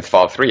was mentioning with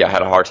Fallout 3, I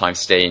had a hard time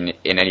staying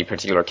in any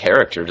particular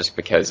character just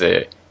because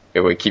it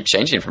would keep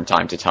changing from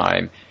time to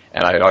time.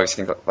 And I would always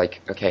think,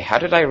 like, okay, how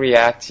did I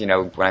react,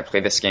 when I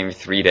played this game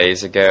 3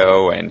 days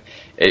ago? And,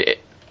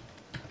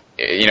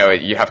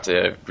 you have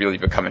to really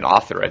become an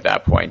author at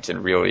that point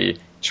and really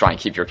try and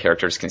keep your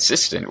characters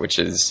consistent, which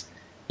is,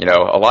 a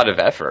lot of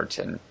effort.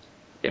 And,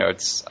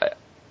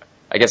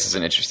 I guess it's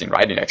an interesting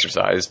writing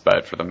exercise,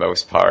 but for the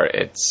most part,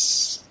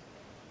 it's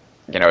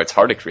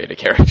hard to create a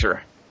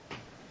character.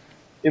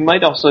 It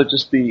might also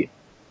just be,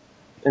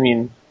 I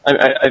mean,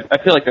 I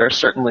feel like there are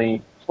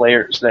certainly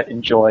players that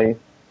enjoy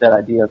that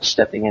idea of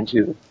stepping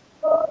into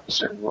a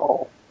certain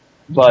role.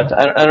 But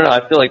I don't know,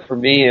 I feel like for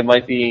me it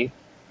might be,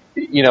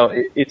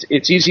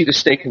 it's easy to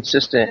stay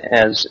consistent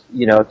as,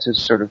 to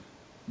sort of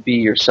be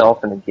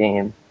yourself in a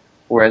game.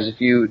 Whereas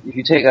if you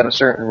take on a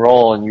certain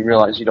role and you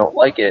realize you don't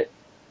like it,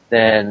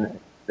 then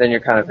you're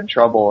kind of in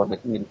trouble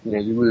and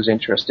you lose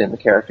interest in the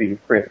character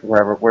you've created,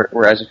 wherever.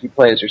 Whereas if you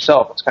play as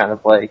yourself, it's kind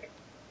of like,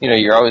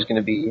 you're always going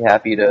to be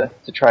happy to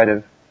try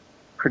to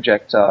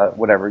project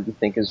whatever you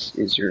think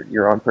is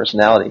your own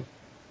personality.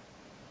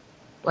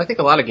 Well, I think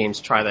a lot of games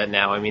try that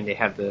now. I mean, they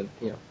have the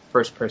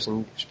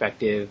first-person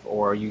perspective,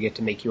 or you get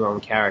to make your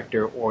own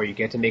character, or you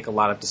get to make a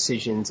lot of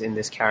decisions in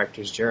this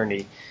character's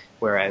journey.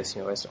 Whereas,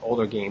 as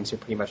older games, you're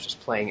pretty much just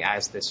playing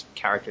as this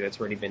character that's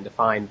already been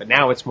defined. But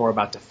now it's more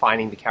about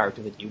defining the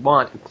character that you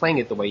want and playing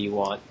it the way you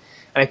want.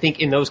 And I think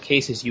in those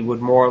cases, you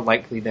would more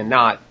likely than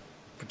not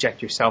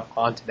project yourself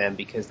onto them,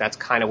 because that's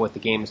kind of what the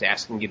game is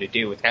asking you to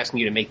do. It's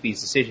asking you to make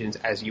these decisions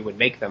as you would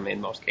make them in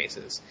most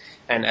cases.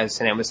 And as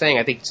Sinan was saying,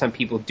 I think some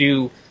people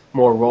do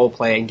more role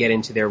play and get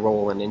into their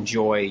role and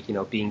enjoy,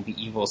 being the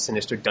evil,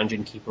 sinister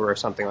dungeon keeper or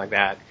something like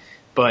that.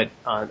 But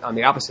on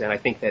the opposite end, I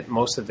think that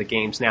most of the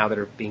games now that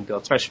are being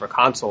built, especially for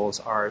consoles,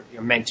 are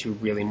meant to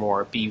really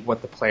more be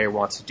what the player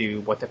wants to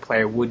do, what the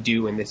player would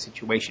do in this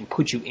situation,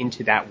 put you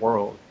into that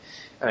world.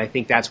 And I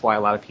think that's why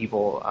a lot of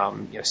people,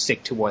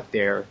 stick to what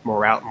their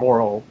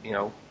moral,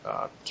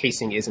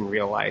 casing is in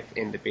real life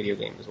in the video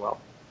game as well.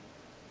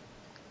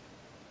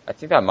 I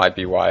think that might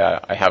be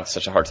why I have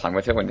such a hard time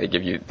with it when they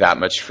give you that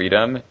much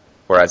freedom.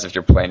 Whereas if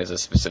you're playing as a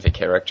specific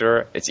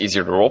character, it's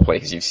easier to roleplay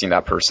because you've seen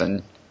that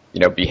person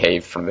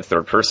behave from the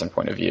third person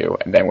point of view.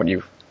 And then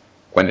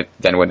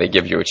when they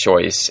give you a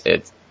choice,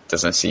 it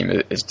doesn't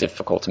seem as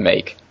difficult to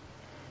make.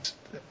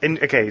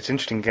 Okay, it's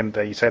interesting again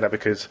that you say that,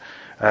 because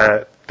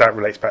that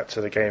relates back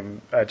to the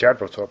game Jared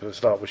brought up at the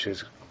start, which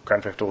is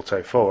Grand Theft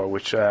Auto 4,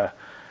 which a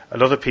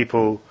lot of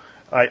people...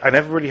 I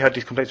never really had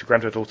these complaints with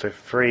Grand Theft Auto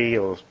 3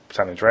 or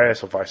San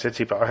Andreas or Vice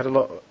City, but I had a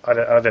lot... I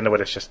don't know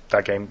whether it's just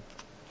that game,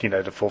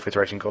 the fourth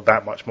iteration got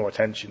that much more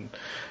attention.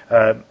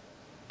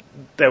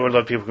 There were a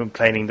lot of people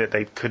complaining that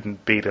they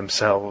couldn't be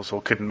themselves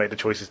or couldn't make the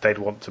choices they'd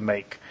want to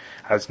make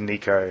as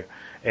Nico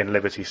in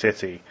Liberty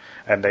City,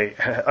 and they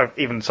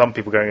even some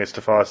people going as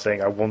far as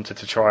saying I wanted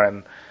to try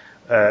and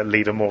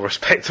lead a more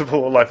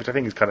respectable life, which I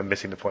think is kind of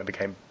missing the point of the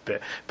game a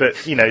bit. But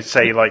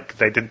say like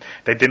they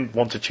didn't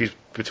want to choose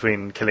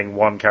between killing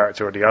one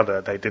character or the other.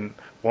 They didn't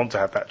want to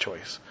have that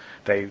choice.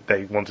 They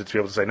wanted to be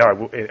able to say no.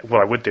 What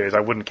I would do is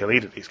I wouldn't kill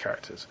either of these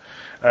characters,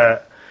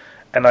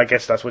 and I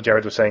guess that's what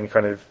Jared was saying.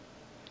 Kind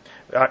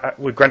of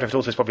with Grand Theft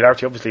Auto's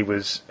popularity, obviously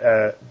was.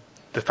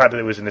 The fact that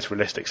it was in this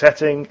realistic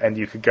setting and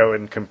you could go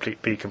and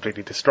be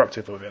completely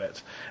destructive within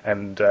it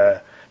and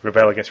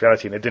rebel against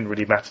reality, and it didn't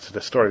really matter to the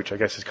story, which I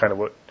guess is kind of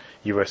what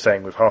you were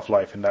saying with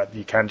Half-Life, in that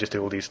you can just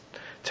do all these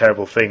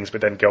terrible things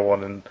but then go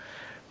on and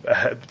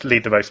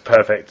lead the most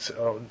perfect,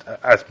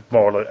 as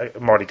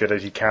morally good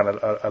as you can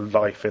a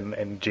life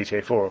in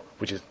GTA 4,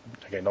 which is,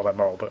 again, not that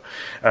moral, but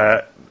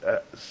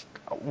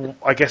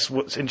I guess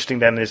what's interesting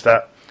then is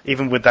that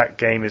even with that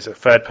game is a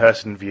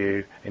third-person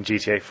view in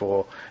GTA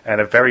 4 and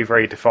a very,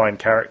 very defined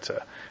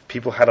character,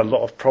 people had a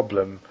lot of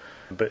problem,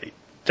 but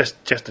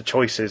just the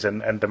choices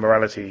and the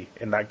morality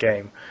in that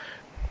game.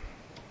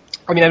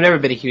 I mean, I've never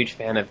been a huge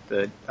fan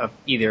of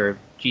either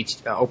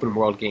open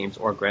world games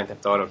or Grand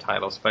Theft Auto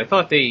titles, but I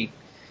thought they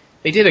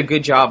did a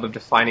good job of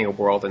defining a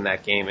world in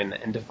that game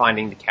and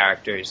defining the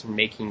characters and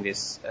making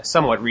this a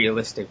somewhat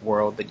realistic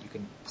world that you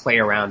could play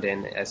around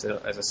in as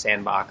a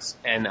sandbox.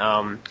 And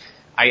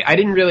I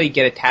didn't really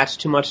get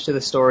attached too much to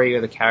the story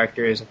or the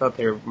characters. I thought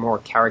they were more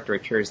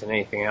caricatures than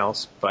anything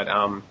else. But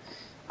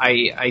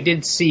I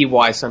did see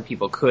why some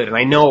people could, and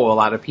I know a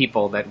lot of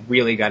people that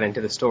really got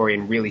into the story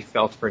and really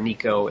felt for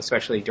Nico,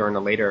 especially during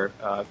the later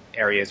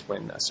areas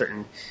when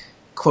certain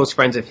close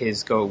friends of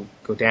his go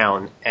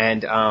down.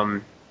 And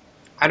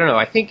I don't know.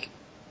 I think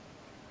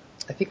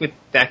with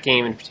that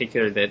game in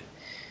particular that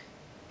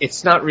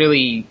it's not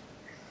really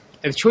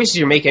the choices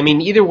you're making. I mean,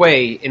 either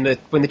way,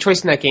 when the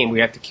choice in that game,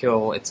 we have to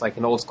kill. It's like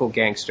an old school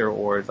gangster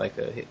or like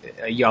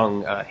a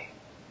young,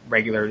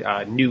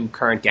 regular, new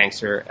current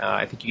gangster.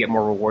 I think you get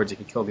more rewards if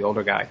you kill the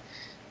older guy.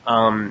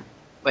 And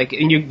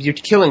you're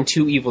killing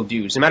two evil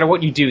dudes. No matter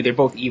what you do, they're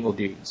both evil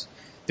dudes.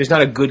 There's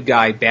not a good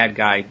guy, bad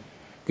guy,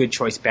 good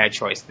choice, bad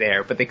choice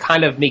there. But they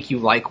kind of make you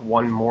like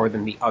one more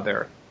than the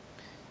other,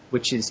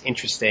 which is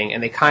interesting.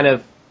 And they kind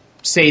of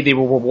say they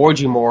will reward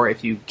you more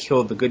if you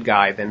kill the good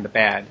guy than the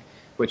bad,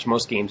 which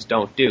most games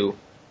don't do.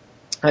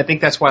 And I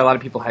think that's why a lot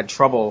of people had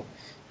trouble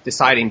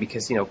deciding,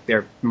 because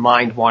their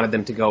mind wanted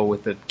them to go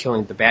with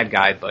killing the bad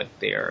guy, but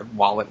their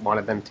wallet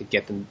wanted them to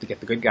get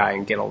the good guy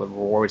and get all the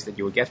rewards that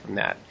you would get from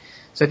that.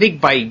 So I think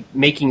by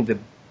making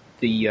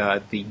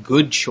the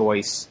good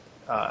choice,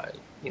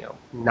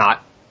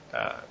 not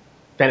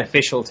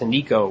beneficial to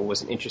Nico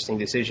was an interesting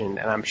decision,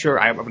 and I'm sure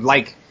I would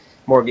like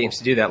more games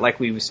to do that. Like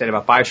we said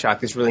about BioShock,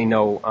 there's really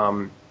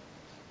no,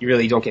 you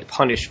really don't get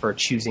punished for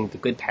choosing the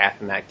good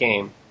path in that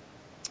game,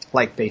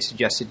 like they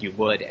suggested you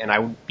would. And I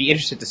would be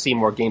interested to see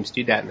more games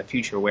do that in the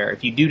future, where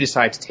if you do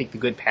decide to take the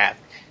good path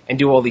and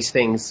do all these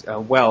things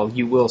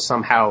you will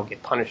somehow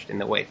get punished in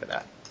the way for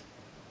that.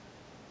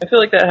 I feel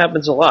like that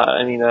happens a lot.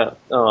 I mean,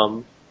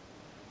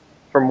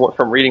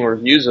 from reading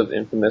reviews of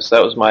Infamous,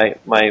 that was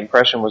my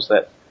impression, was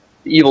that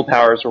the evil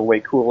powers were way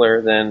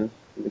cooler than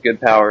the good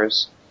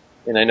powers.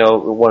 And I know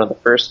one of the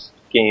first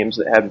games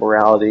that had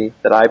morality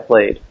that I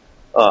played,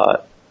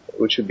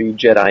 which would be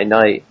Jedi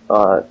Knight,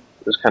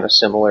 it was kind of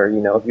similar.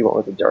 If you went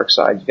with the dark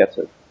side, you got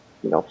to,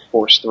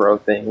 force throw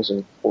things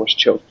and force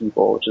choke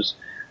people, which is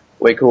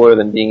way cooler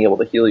than being able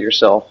to heal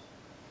yourself.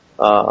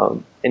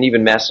 And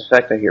even Mass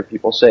Effect, I hear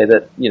people say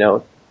that,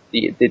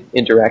 the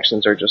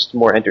interactions are just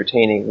more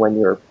entertaining when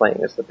you're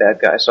playing as the bad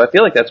guy. So I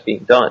feel like that's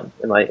being done.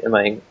 Am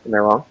I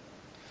wrong?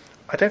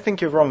 I don't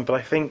think you're wrong, but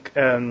I think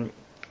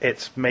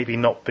it's maybe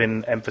not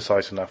been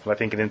emphasised enough. And I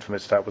think in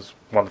Infamous that was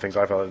one of the things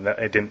I felt.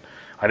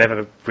 I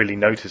never really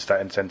noticed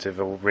that incentive,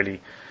 or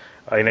really.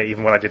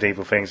 Even when I did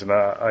evil things, and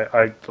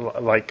I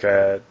like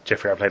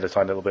Jeffrey, I played a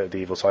tiny little bit of the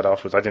evil side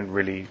afterwards. I didn't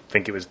really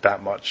think it was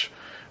that much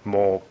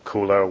more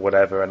cooler or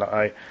whatever. And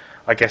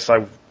I guess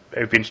it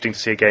would be interesting to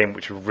see a game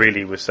which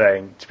really was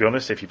saying, to be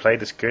honest, if you play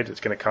this good, it's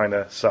going to kind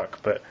of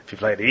suck. But if you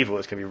play it evil,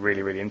 it's going to be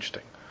really, really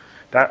interesting.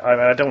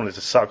 I don't want it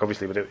to suck,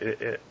 obviously, but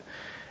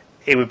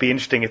it would be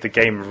interesting if the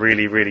game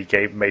really, really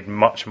made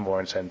much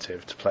more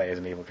incentive to play as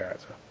an evil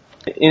character.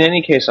 In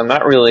any case, I'm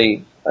not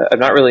really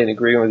in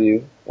agreement with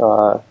you,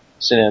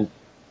 Sinan.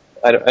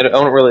 I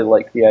don't really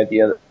like the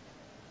idea that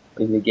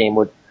the game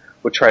would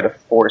try to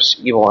force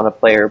evil on a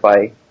player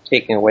by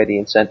taking away the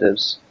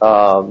incentives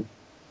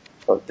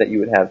that you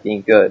would have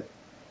being good.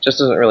 just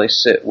doesn't really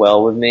sit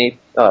well with me,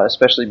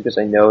 especially because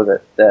I know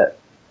that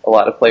a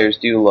lot of players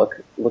do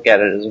look at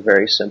it as a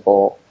very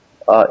simple,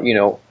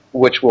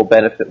 what will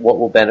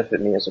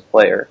benefit me as a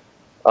player.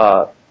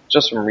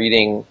 Just from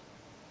reading,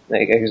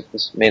 I guess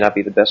this may not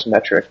be the best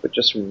metric, but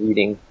just from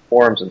reading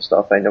forums and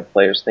stuff, I know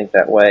players think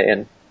that way,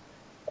 and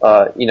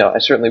I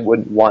certainly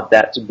wouldn't want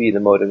that to be the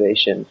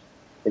motivation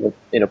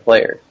in a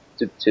player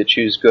to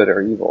choose good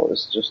or evil.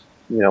 It's just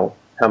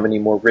how many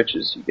more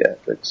riches you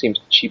get. That seems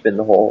to cheapen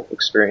the whole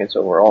experience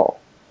overall.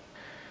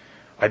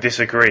 I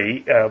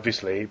disagree,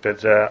 obviously,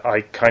 but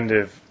I kind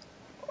of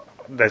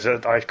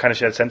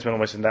share sentiment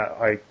almost in that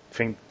I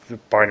think the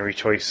binary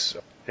choice,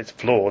 it's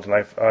flawed, and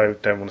I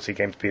don't want to see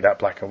games be that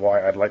black and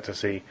white. I'd like to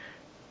see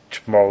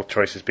moral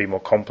choices be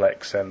more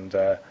complex and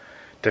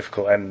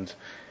difficult, and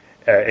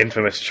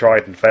Infamous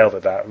tried and failed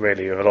at that,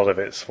 really. A lot of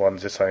its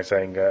ones just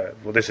saying,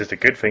 well, this is the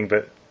good thing,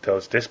 but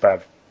there's this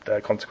bad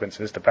consequence,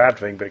 and it's the bad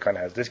thing, but it kind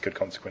of has this good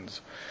consequence.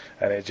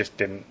 And it just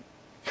didn't,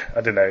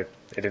 I don't know,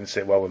 it didn't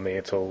sit well with me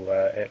at all.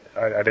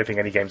 I don't think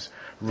any games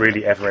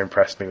really ever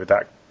impressed me with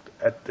that,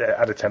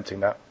 at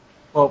attempting that.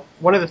 Well,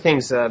 one of the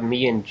things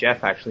me and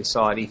Jeff actually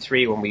saw at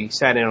E3 when we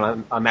sat in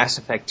on a Mass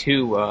Effect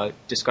 2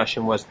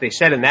 discussion was they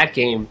said in that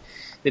game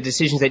the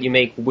decisions that you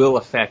make will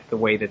affect the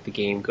way that the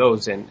game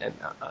goes. And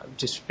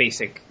just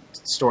basic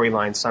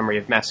storyline summary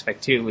of Mass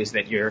Effect 2 is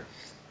that you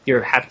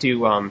have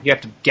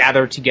to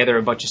gather together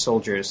a bunch of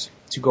soldiers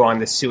to go on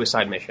this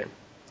suicide mission.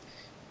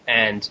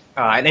 And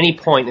at any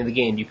point in the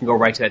game, you can go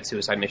right to that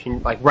suicide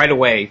mission. Like right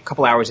away, a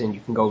couple hours in,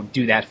 you can go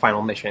do that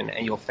final mission,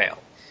 and you'll fail.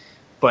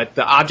 But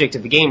the object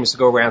of the game is to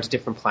go around to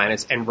different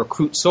planets and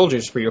recruit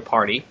soldiers for your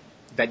party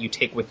that you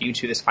take with you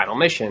to this final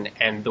mission.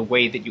 And the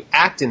way that you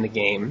act in the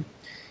game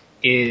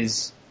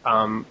is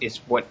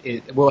what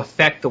it will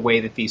affect the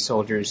way that these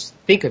soldiers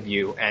think of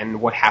you and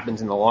what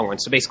happens in the long run.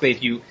 So basically,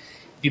 if you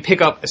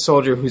pick up a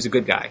soldier who's a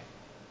good guy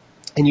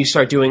and you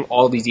start doing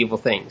all these evil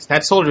things,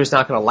 that soldier is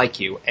not going to like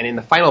you. And in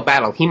the final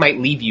battle, he might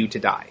leave you to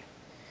die.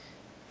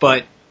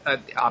 But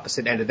at the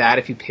opposite end of that,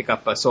 if you pick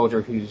up a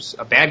soldier who's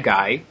a bad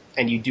guy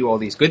and you do all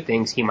these good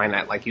things, he might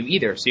not like you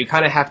either. So you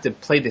kind of have to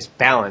play this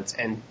balance,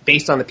 and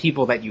based on the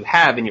people that you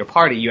have in your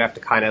party, you have to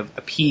kind of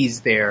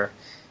appease their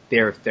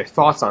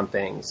thoughts on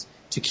things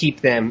to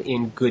keep them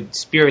in good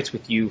spirits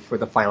with you for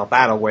the final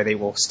battle, where they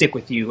will stick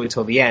with you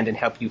until the end and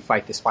help you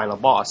fight this final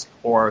boss.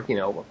 Or,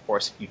 of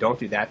course, if you don't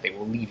do that, they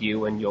will leave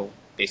you and you'll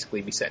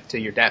basically be sent to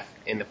your death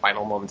in the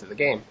final moments of the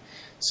game.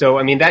 So,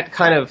 I mean, that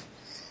kind of,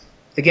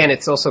 again,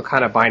 it's also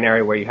kind of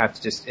binary where you have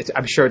to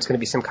I'm sure it's going to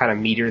be some kind of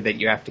meter that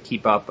you have to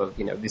keep up of,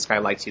 this guy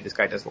likes you, this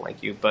guy doesn't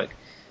like you. But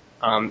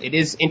it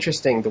is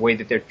interesting the way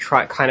that they're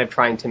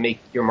trying to make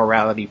your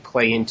morality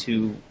play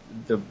into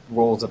the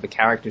roles of the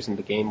characters in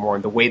the game more,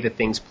 and the way that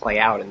things play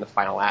out in the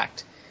final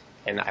act.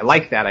 And I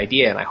like that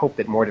idea, and I hope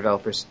that more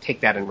developers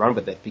take that and run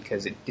with it,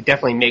 because it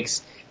definitely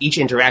makes each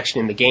interaction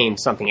in the game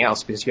something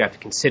else, because you have to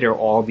consider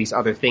all these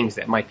other things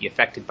that might be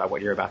affected by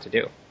what you're about to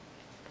do.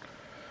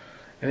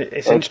 And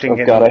it's interesting.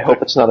 Oh God, I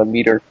hope it's not a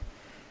meter.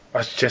 I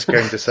was just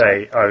going to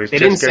say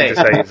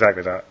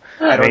exactly that.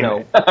 I don't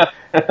know.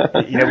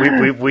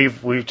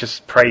 We've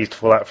just praised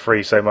Fallout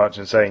 3 so much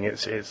and saying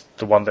it's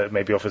the one that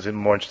maybe offers it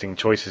more interesting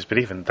choices, but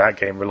even that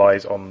game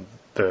relies on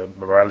the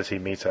morality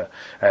meter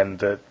and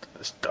the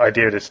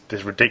idea of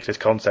this ridiculous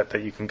concept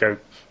that you can go,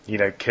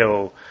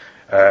 kill,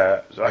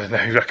 I don't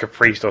know, like a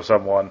priest or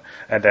someone,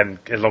 and then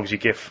as long as you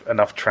give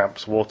enough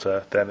tramps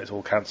water, then it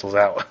all cancels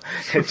out.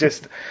 It's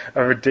just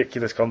a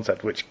ridiculous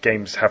concept which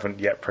games haven't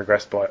yet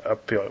progressed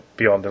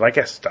beyond, and I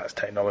guess that's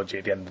technology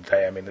at the end of the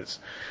day. I mean,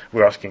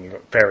 we're asking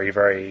very,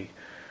 very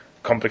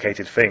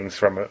complicated things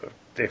from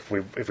if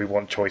we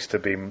want choice to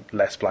be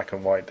less black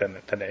and white than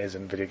it is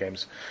in video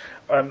games.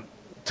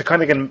 To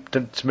kind of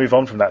to move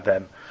on from that,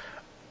 then,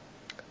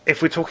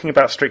 if we're talking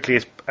about strictly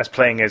as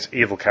playing as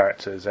evil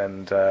characters,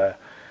 and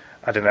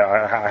I don't know,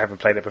 I haven't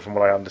played it, but from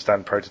what I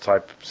understand,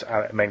 Prototype's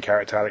main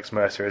character, Alex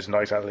Mercer, is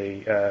not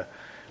exactly the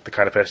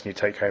kind of person you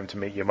take home to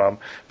meet your mum.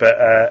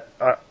 But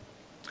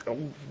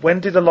when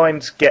did the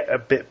lines get a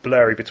bit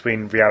blurry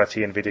between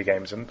reality and video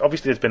games? And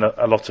obviously there's been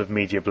a lot of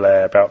media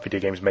blare about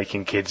video games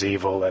making kids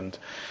evil, and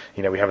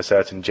we have a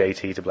certain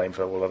JT to blame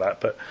for all of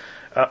that. But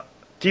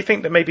do you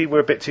think that maybe we're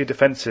a bit too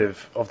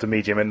defensive of the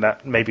medium, and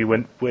that maybe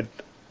we're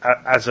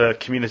as a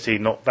community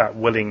not that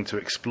willing to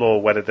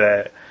explore whether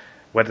the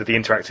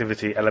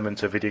interactivity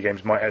element of video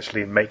games might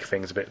actually make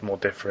things a bit more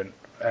different,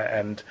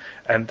 and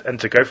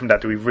to go from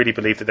that, do we really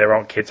believe that there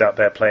aren't kids out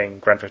there playing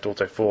Grand Theft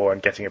Auto 4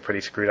 and getting a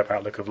pretty screwed up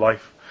outlook of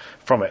life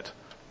from it?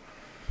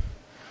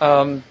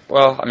 Well,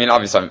 I mean,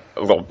 obviously I'm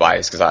a little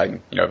biased because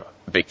I'm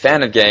a big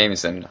fan of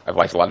games and I've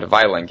liked a lot of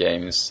violent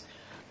games,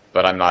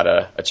 but I'm not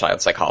a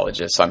child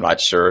psychologist, so I'm not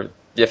sure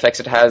the effects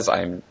it has.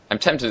 I'm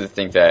tempted to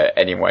think that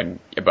anyone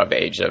above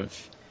the age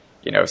of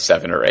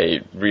 7 or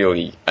 8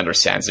 really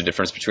understands the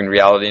difference between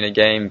reality and a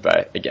game,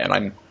 but again,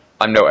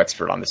 I'm no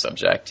expert on the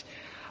subject.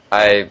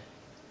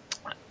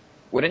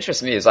 What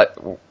interests me is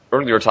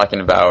earlier we were talking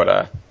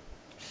about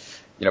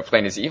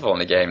playing as evil in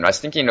the game, and I was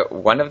thinking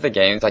one of the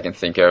games I can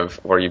think of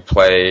where you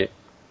play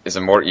is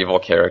a more evil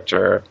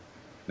character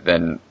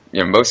than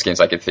most games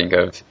I could think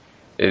of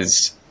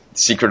is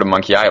Secret of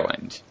Monkey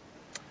Island.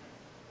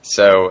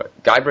 So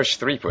Guybrush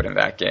Threepwood in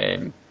that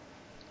game,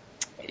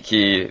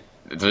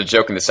 there's a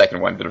joke in the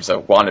second one, there's a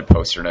wanted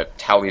poster and it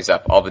tallies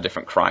up all the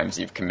different crimes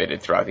you've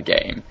committed throughout the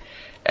game.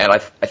 And I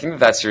think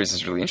that series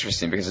is really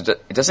interesting because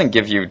it doesn't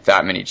give you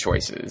that many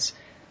choices.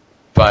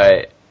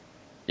 But,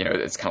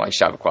 it's kind of like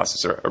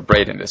Shabba or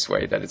Braid in this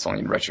way, that it's only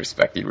in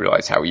retrospect you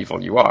realize how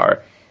evil you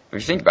are. If you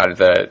think about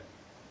it,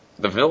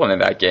 the villain in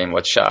that game,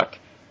 LeChuck,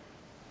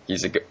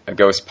 he's a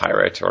ghost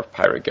pirate or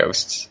pirate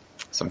ghost,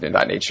 something of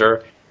that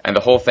nature. And the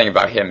whole thing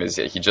about him is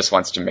that he just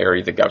wants to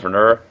marry the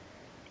governor,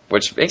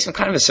 which makes him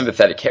kind of a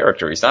sympathetic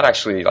character. He's not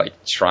actually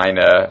trying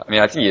to,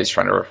 I think he is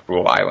trying to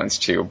rule islands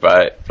too,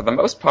 but for the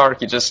most part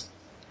he just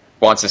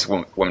wants this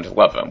woman to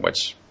love him,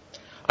 which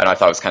I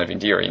thought was kind of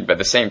endearing, but at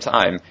the same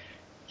time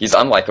he's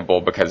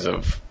unlikable because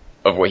of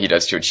what he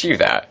does to achieve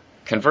that.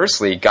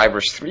 Conversely,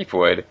 Guybrush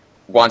Threepwood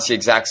wants the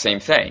exact same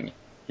thing.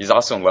 He's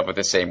also in love with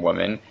the same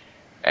woman,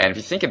 and if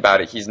you think about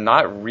it, he's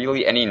not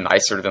really any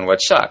nicer than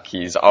LeChuck.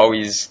 He's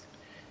always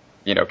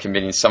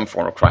committing some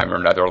form of crime or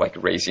another,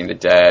 like raising the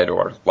dead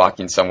or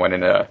locking someone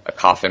in a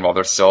coffin while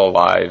they're still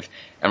alive.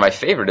 And my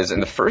favorite is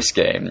in the first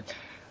game,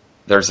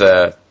 there's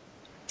an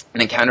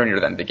encounter near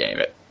the end of the game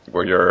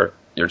where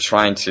you're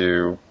trying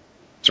to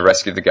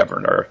rescue the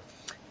governor,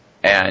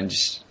 and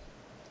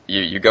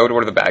you go to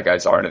where the bad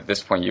guys are, and at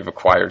this point you've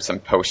acquired some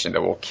potion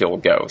that will kill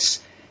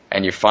ghosts,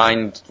 and you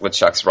find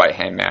LeChuck's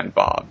right-hand man,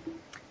 Bob.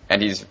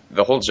 And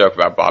the whole joke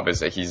about Bob is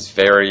that he's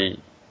very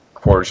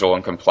cordial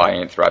and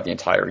compliant throughout the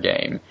entire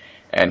game.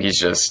 And he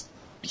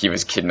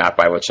was kidnapped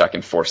by LeChuck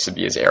and forced to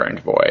be his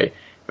errand boy.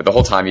 But the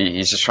whole time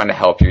he's just trying to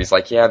help you. He's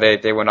like, yeah,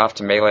 they went off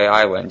to Melee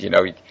Island,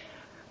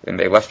 and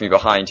they left me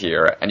behind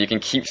here. And you can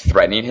keep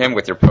threatening him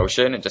with your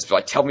potion and just be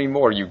like, tell me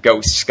more, you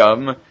ghost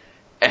scum.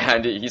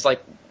 And he's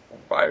like,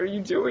 why are you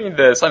doing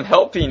this? I'm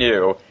helping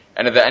you.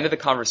 And at the end of the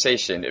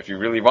conversation, if you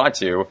really want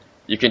to,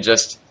 you can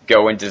just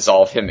go and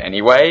dissolve him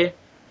anyway.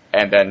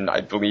 And then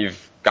I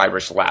believe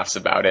Guybrush laughs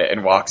about it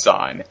and walks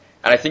on.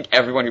 And I think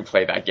everyone who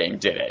played that game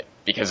did it,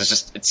 because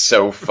it's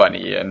so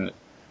funny and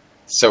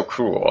so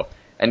cruel.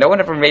 And no one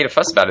ever made a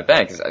fuss about it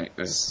then, because it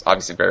was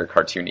obviously a very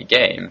cartoony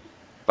game.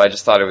 But I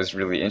just thought it was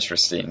really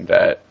interesting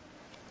that,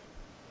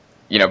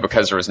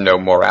 because there was no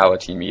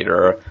morality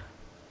meter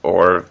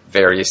or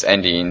various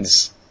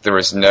endings,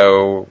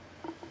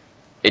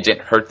 it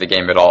didn't hurt the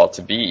game at all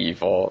to be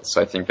evil.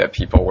 So I think that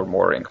people were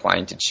more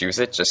inclined to choose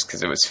it just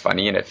because it was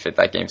funny and it fit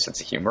that game's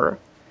sense of humor.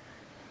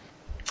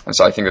 And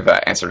so I think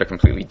that answered a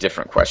completely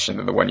different question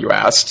than the one you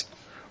asked.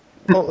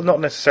 Well, not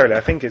necessarily.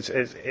 I think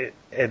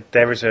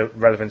there is a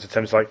relevance in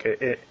terms of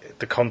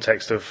the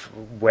context of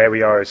where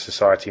we are as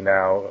society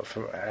now,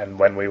 and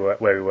where we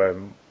were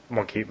in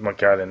Monkey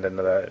Island, and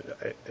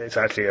it's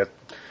actually an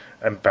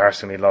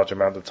embarrassingly large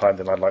amount of time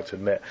than I'd like to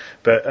admit.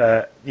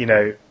 But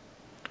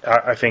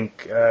I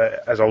think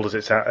as old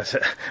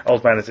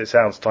man as it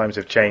sounds, times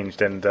have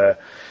changed, and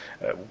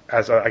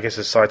as I guess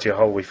as society as a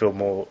whole, we feel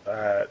more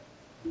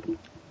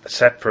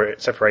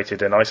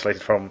separated and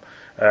isolated from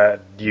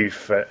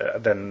youth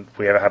than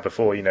we ever had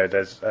before.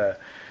 There's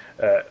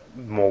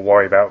more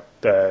worry about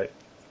the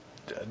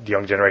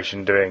young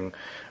generation doing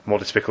more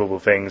despicable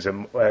things at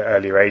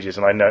earlier ages,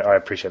 and I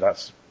appreciate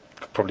that's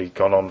probably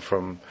gone on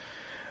from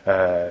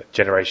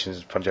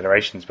generations upon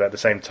generations, but at the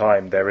same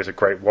time there is a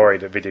great worry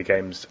that video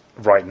games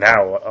right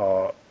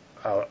now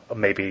are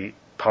maybe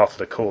part of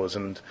the cause,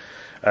 and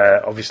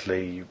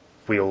obviously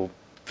we all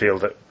feel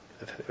that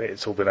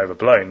it's all been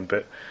overblown,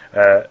 but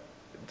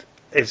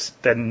is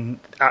there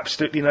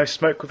absolutely no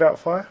smoke without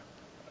fire?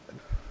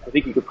 I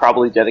think you could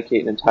probably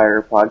dedicate an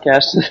entire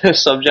podcast to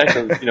this subject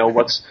of,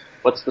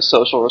 what's the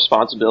social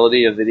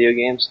responsibility of video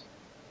games.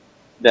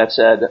 That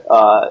said,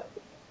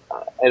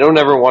 I don't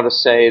ever want to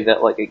say that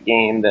a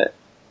game that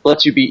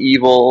lets you be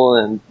evil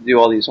and do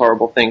all these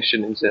horrible things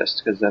shouldn't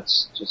exist, because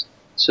that's just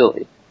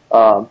silly.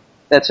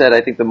 That said,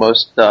 I think the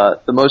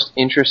most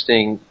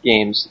interesting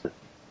games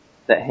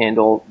that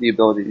handle the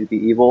ability to be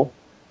evil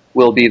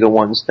will be the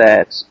ones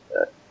that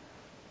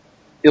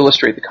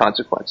illustrate the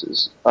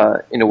consequences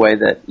in a way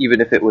that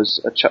even if it was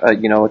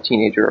a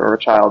teenager or a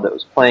child that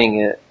was playing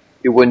it,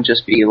 it wouldn't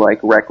just be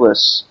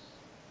reckless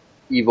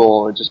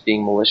evil and just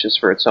being malicious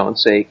for its own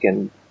sake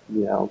and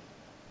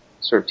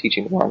sort of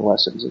teaching the wrong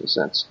lessons in a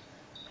sense.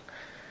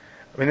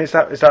 Is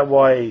that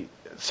why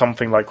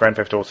something like Grand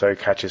Theft Auto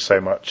catches so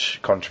much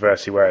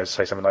controversy, whereas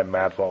say something like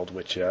Mad World,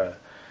 which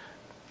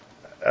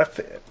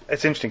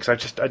it's interesting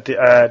because I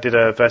did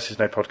a Versus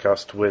No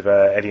podcast with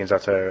Eddie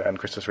Inzatto and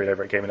Christos Reed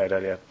over at Gaming Node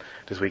earlier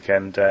this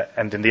weekend,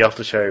 and in the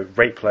after show,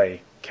 Rape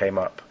Play came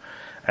up,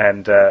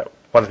 and one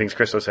of the things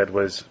Christos said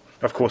was,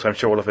 of course, I'm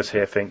sure all of us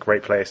here think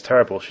Rape Play is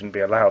terrible, shouldn't be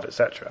allowed,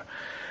 etc.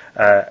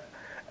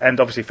 And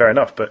obviously fair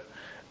enough, but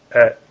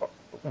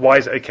why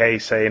is it okay,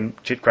 say in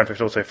Grand Theft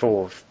Auto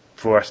 4,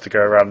 for us to go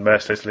around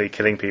mercilessly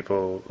killing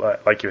people,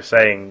 like you were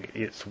saying,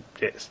 it's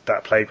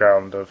that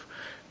playground of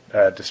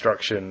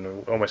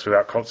destruction almost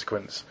without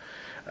consequence,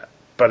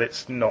 but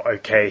it's not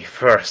okay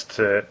for us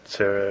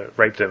to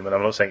rape them. And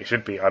I'm not saying it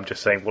should be. I'm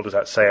just saying, what does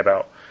that say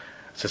about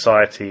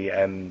society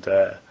and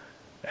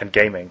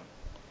gaming?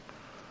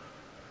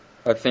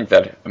 I think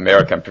that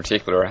America in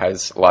particular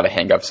has a lot of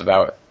hang-ups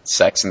about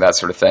sex and that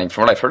sort of thing.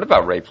 From what I've heard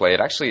about rape play, it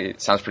actually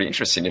sounds pretty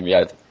interesting to me.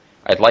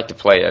 I'd like to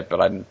play it,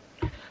 but I'm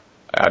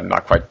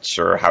not quite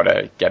sure how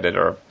to get it,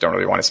 or don't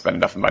really want to spend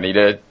enough money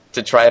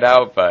to try it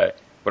out. But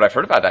what I've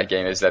heard about that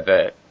game is that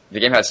the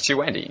game has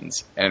two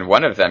endings, and in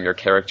one of them your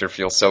character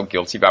feels so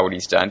guilty about what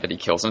he's done that he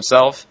kills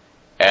himself,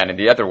 and in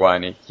the other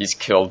one he's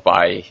killed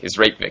by his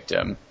rape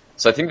victim.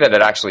 So I think that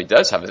it actually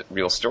does have a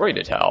real story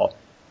to tell,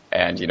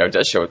 and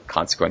does show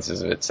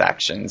consequences of its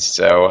actions.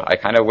 So I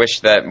kind of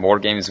wish that more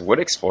games would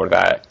explore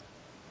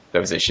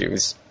those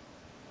issues.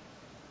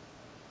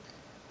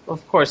 Well,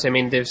 of course, I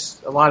mean,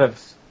 there's a lot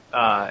of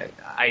I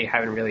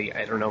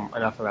don't know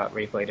enough about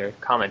rape play to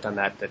comment on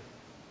that,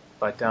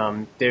 but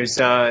there's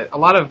a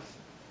lot of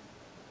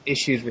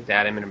issues with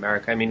that in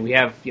America. I mean,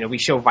 we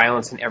show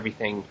violence in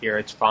everything here,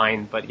 it's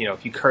fine, but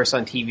if you curse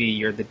on TV,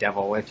 you're the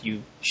devil. If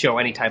you show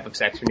any type of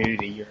sex or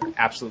nudity,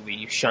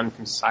 you're shunned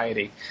from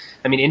society.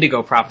 I mean,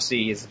 Indigo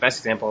Prophecy is the best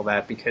example of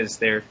that, because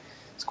there's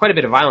quite a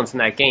bit of violence in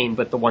that game,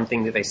 but the one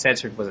thing that they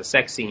censored was a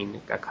sex scene.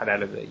 It got cut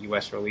out of the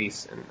US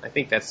release, and I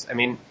think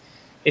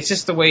it's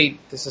just the way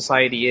the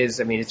society is.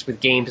 I mean, it's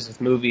with games, it's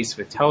with movies,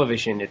 with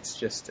television. It's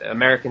just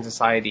American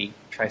society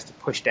tries to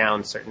push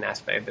down certain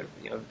aspects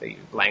of the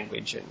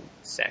language and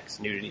sex,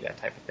 nudity, that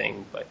type of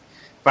thing. But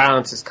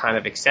violence is kind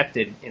of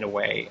accepted in a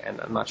way, and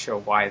I'm not sure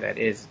why that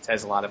is. It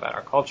says a lot about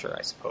our culture,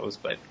 I suppose.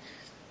 But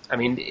I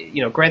mean,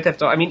 Grand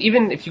Theft Auto. I mean,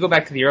 even if you go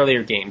back to the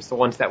earlier games, the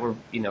ones that were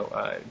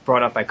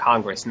brought up by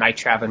Congress, Night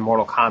Trap and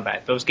Mortal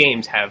Kombat, those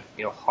games have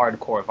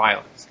hardcore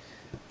violence,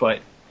 but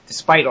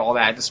despite all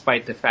that,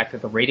 despite the fact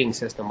that the rating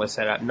system was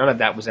set up, none of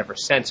that was ever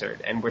censored.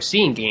 And we're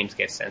seeing games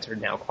get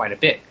censored now quite a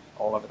bit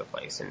all over the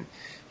place. And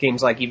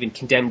games like even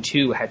Condemned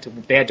 2 had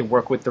to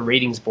work with the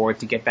ratings board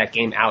to get that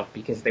game out,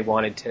 because they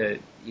wanted to,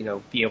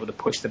 be able to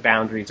push the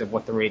boundaries of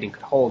what the rating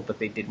could hold, but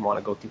they didn't want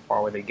to go too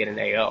far where they get an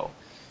AO.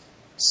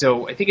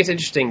 So I think it's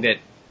interesting that,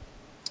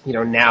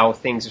 now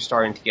things are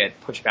starting to get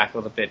pushed back a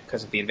little bit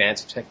because of the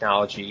advance of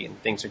technology, and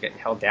things are getting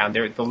held down.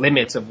 The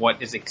limits of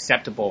what is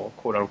acceptable,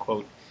 quote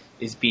unquote,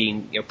 is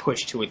being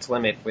pushed to its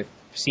limit with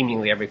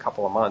seemingly every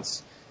couple of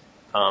months.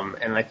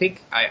 And I think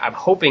I'm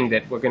hoping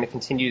that we're going to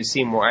continue to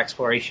see more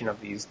exploration of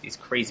these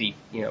crazy,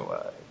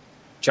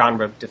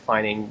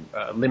 genre-defining,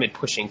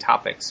 limit-pushing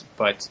topics.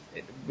 But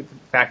the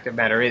fact of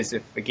the matter is,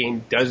 if the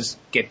game does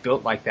get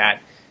built like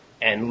that,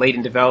 and late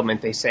in development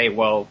they say,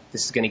 well,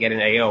 this is going to get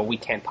an AO, we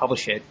can't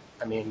publish it,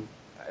 I mean,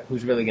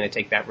 who's really going to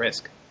take that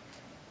risk?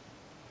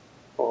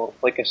 Well,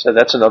 like I said,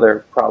 that's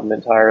another problem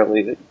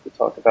entirely that you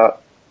talk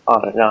about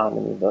on and on. I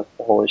mean, the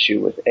whole issue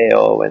with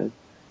AO and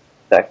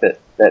the fact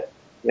that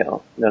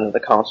none of the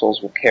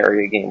consoles will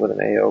carry a game with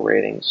an AO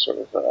rating is sort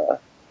of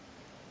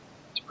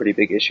it's a pretty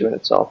big issue in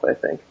itself, I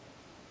think.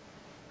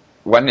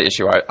 One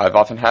issue I've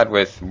often had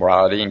with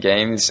morality in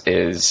games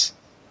is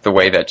the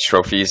way that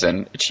trophies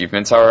and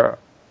achievements are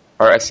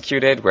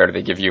executed, where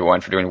they give you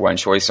one for doing one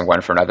choice and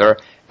one for another.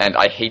 And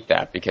I hate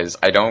that, because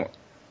I don't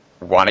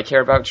want to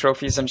care about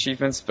trophies and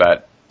achievements,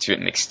 but to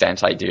an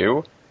extent I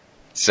do.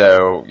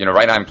 So,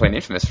 right now I'm playing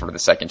Infamous for the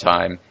second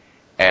time,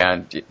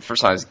 and the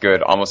first time was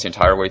good almost the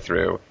entire way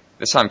through.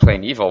 This time I'm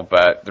playing Evil,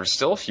 but there's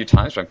still a few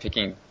times where I'm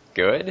picking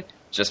good,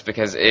 just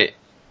because it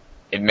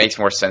makes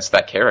more sense to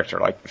that character,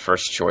 like the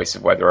first choice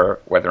of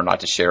whether or not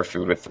to share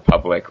food with the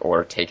public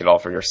or take it all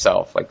for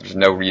yourself. Like, there's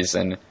no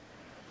reason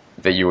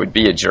that you would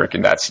be a jerk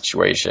in that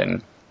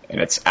situation, and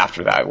it's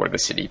after that where the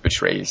city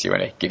betrays you,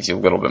 and it gives you a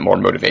little bit more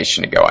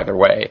motivation to go either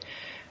way.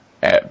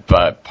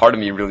 But part of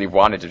me really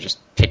wanted to just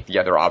pick the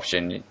other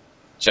option,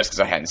 just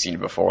because I hadn't seen it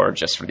before,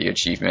 just for the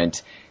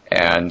achievement.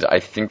 And I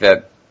think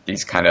that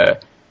these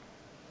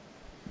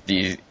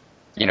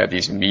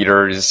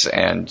meters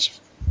and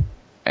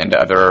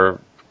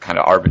other kind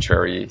of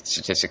arbitrary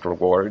statistic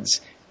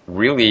rewards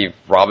really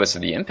rob us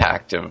of the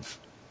impact of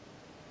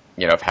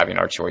having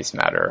our choice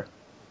matter.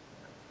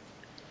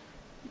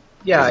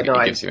 Yeah,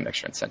 it gives you an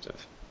extra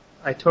incentive.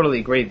 I totally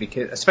agree,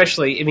 because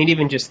especially, I mean,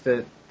 even just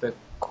the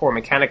core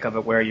mechanic of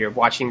it, where you're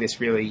watching this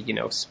really,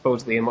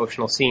 supposedly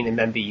emotional scene, and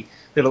then the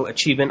little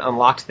achievement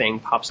unlocked thing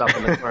pops up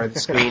in the corner of the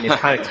screen. It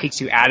kind of takes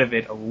you out of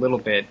it a little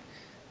bit.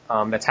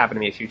 That's happened to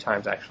me a few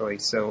times, actually.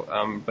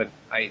 So, but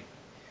I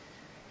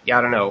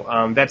don't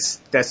know.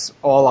 That's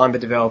all on the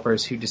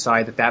developers who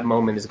decide that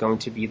moment is going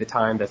to be the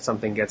time that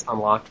something gets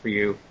unlocked for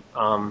you.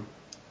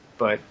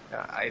 But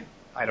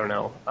I don't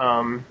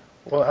know.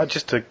 Well,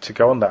 just to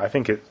go on that, I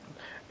think it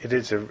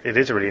is a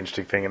really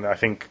interesting thing, and I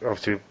think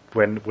obviously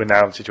when we're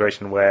now in a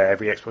situation where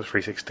every Xbox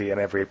 360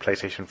 and every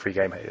PlayStation 3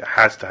 game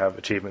has to have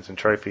achievements and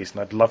trophies, and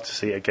I'd love to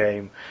see a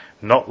game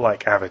not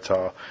like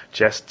Avatar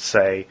just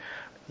say,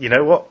 you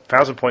know what,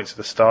 1,000 points at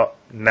the start,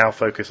 now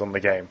focus on the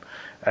game,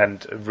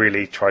 and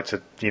really try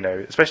to,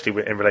 especially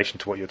in relation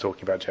to what you're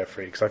talking about,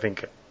 Jeffrey, because I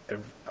think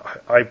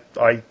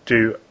I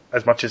do,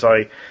 as much as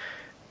I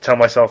tell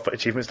myself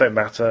achievements don't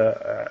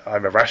matter.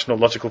 I'm a rational,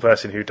 logical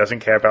person who doesn't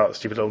care about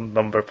stupid little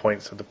number of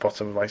points at the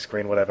bottom of my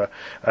screen, whatever.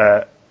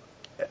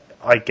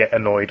 I get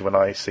annoyed when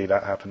I see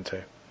that happen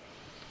too.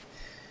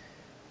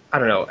 I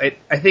don't know.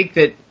 I think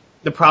that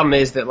the problem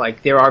is that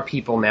like there are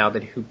people now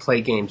who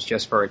play games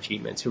just for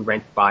achievements, who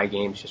buy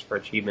games just for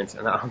achievements,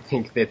 and I don't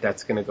think that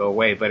that's going to go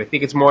away. But I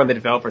think it's more in the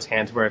developers'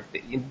 hands where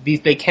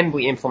if they can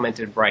be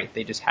implemented right.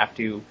 They just have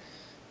to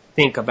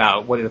think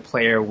about what the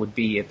player would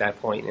be at that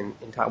point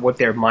and what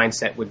their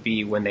mindset would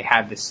be when they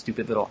have this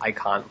stupid little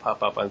icon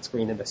pop up on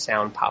screen and the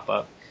sound pop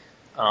up.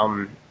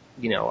 I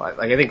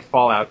think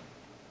Fallout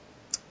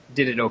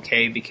did it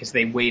okay because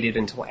they waited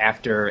until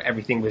after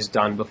everything was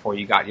done before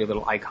you got your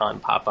little icon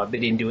pop up. They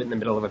didn't do it in the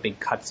middle of a big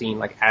cutscene,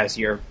 like as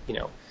your,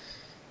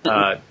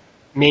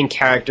 main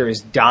character is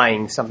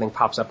dying, something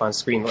pops up on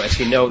screen that lets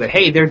you know that,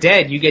 hey, they're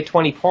dead, you get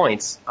 20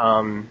 points.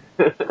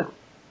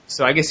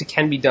 So I guess it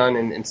can be done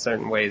in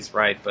certain ways,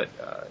 right? But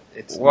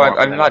it's. Well,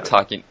 I'm not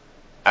talking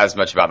as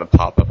much about the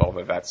pop-up,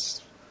 although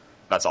that's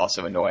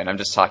also annoying. I'm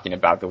just talking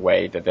about the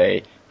way that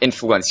they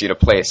influence you to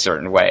play a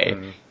certain way.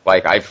 Mm-hmm.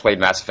 Like, I've played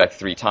Mass Effect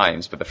 3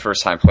 times, but the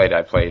first time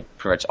I played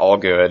pretty much all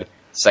good,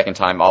 second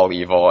time all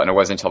evil, and it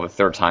wasn't until the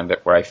third time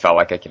where I felt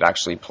like I could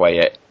actually play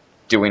it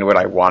doing what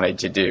I wanted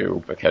to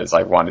do, because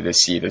I wanted to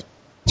see the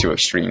two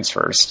extremes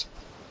first.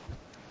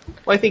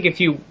 Well, I think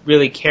if you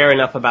really care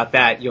enough about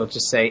that, you'll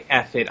just say,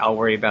 F it, I'll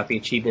worry about the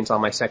achievements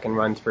on my second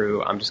run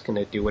through, I'm just going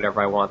to do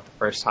whatever I want the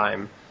first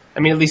time. I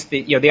mean, at least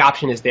the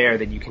option is there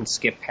that you can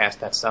skip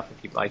past that stuff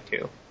if you'd like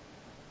to.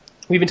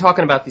 We've been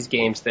talking about these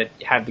games that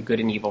have the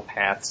good and evil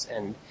paths,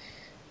 and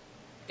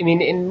I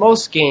mean, in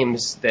most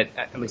games that,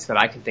 at least that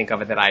I can think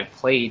of it, that I've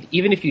played,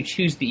 even if you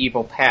choose the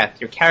evil path,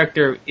 your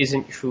character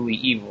isn't truly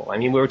evil. I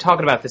mean, we were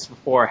talking about this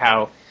before,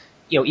 how,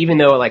 even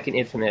though, like in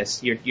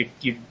Infamous, you're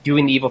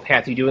doing the evil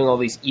path, you're doing all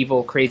these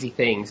evil, crazy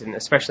things, and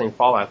especially in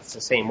Fallout, it's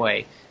the same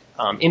way.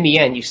 In the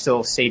end, you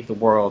still save the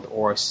world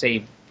or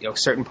save a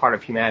certain part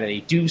of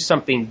humanity. Do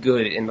something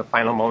good in the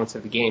final moments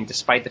of the game,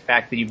 despite the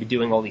fact that you've been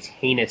doing all these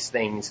heinous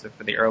things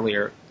for the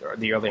earlier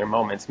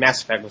moments.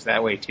 Mass Effect was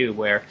that way too,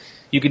 where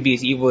you could be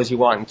as evil as you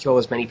want and kill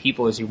as many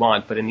people as you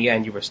want, but in the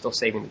end, you were still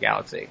saving the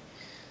galaxy.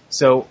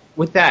 So,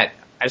 with that,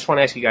 I just want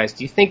to ask you guys,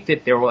 do you think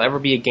that there will ever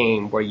be a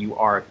game where you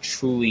are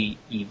truly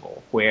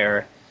evil,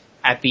 where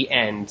at the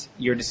end,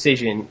 your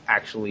decision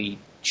actually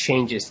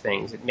changes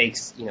things? It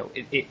makes,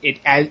 it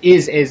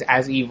is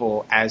as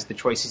evil as the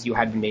choices you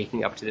had been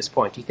making up to this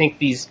point. Do you think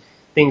these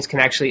things can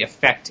actually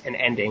affect an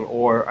ending,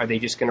 or are they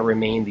just going to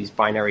remain these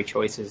binary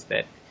choices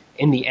that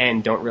in the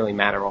end don't really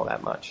matter all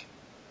that much?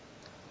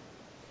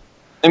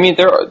 I mean,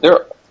 there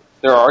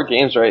are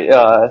games, right?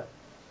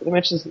 I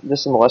mentioned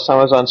this in the last time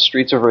I was on.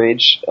 Streets of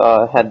Rage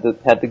had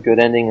the good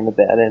ending and the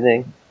bad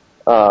ending.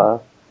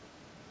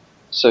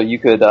 So you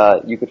could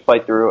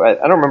fight through. I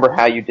don't remember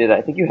how you did it.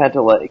 I think you had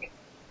to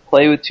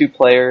play with two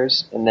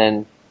players, and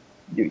then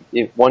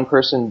if one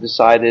person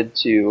decided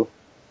to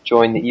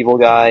join the evil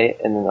guy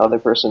and then the other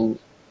person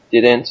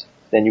didn't,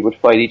 then you would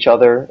fight each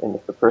other, and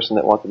if the person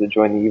that wanted to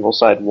join the evil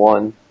side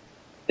won,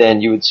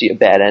 then you would see a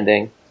bad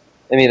ending.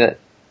 I mean,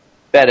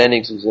 bad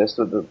endings exist.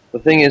 The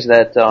thing is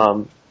that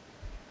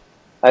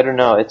I don't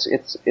know.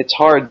 It's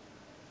hard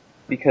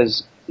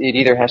because it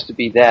either has to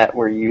be that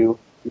where you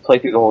play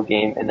through the whole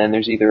game and then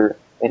there's either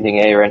ending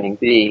A or ending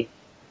B,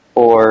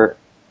 or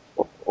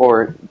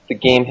the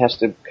game has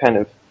to kind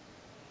of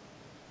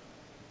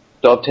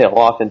dovetail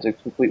off into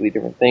completely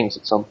different things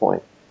at some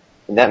point,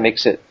 and that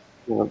makes it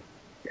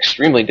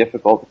extremely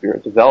difficult. If you're a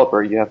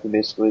developer, you have to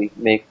basically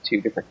make two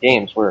different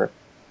games where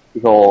the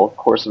whole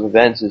course of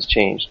events is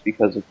changed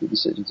because of the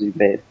decisions you've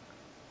made.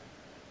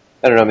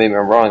 I don't know, maybe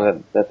I'm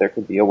wrong that there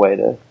could be a way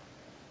to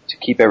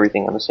keep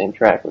everything on the same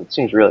track, but it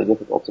seems really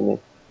difficult to me.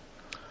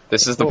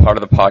 This is the part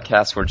of the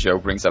podcast where Joe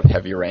brings up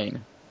Heavy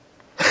Rain.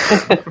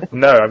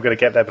 No, I'm going to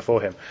get there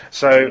before him.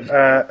 So,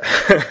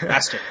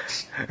 Master.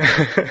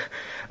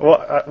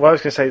 what I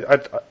was going to say,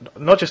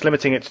 not just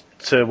limiting it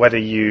to whether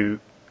you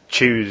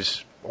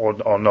choose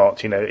or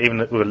not, even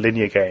with a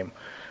linear game.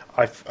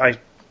 I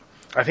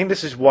think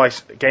this is why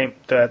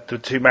the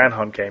two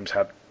Manhunt games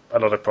had a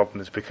lot of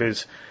problems,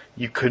 because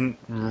you couldn't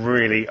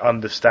really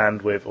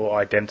understand with or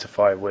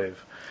identify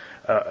with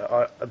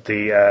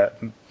the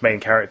main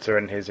character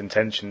and his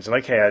intentions. And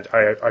okay,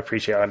 I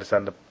appreciate, I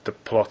understand the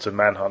plot of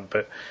Manhunt,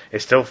 but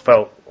it still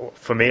felt,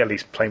 for me at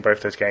least, playing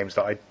both those games,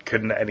 that I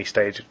couldn't at any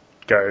stage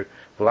go,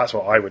 well, that's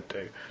what I would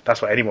do.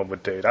 That's what anyone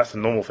would do. That's the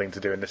normal thing to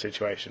do in this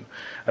situation.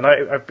 And I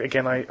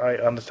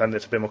understand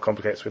it's a bit more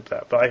complicated with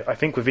that. But I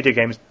think with video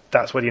games,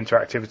 that's where the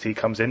interactivity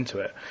comes into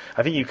it.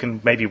 I think you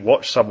can maybe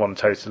watch someone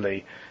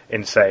totally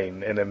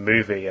insane in a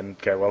movie and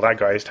go, well, that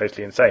guy is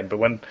totally insane. But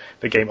when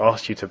the game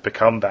asks you to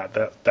become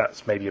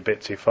that's maybe a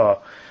bit too far.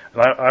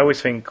 And I always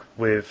think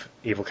with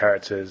evil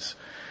characters,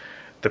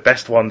 the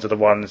best ones are the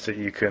ones that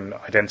you can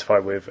identify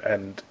with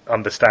and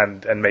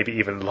understand and maybe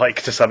even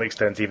like to some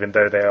extent, even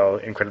though they are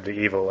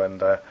incredibly evil.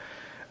 And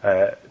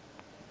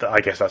I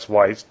guess that's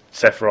why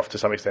Sephiroth to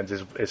some extent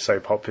is so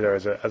popular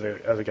as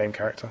a game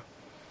character.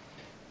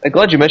 I'm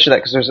glad you mentioned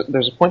that because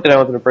there's a point that I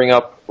wanted to bring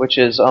up, which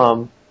is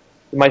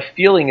my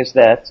feeling is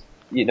that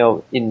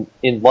in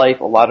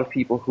life a lot of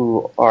people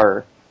who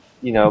are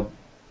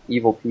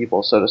evil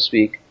people, so to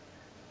speak,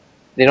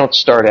 they don't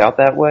start out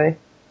that way,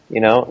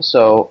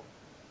 So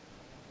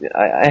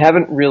I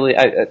haven't really.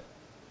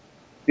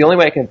 The only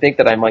way I can think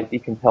that I might be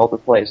compelled to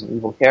play as an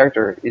evil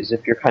character is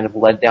if you're kind of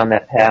led down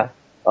that path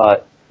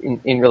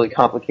in really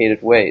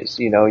complicated ways.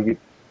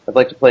 I'd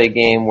like to play a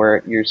game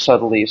where you're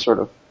subtly sort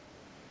of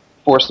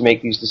forced to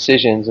make these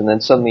decisions, and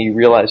then suddenly you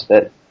realize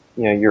that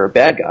you're a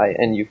bad guy,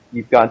 and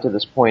you've gotten to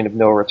this point of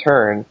no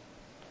return,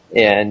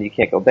 and you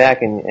can't go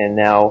back, and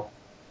now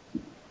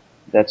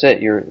that's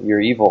it.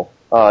 You're evil.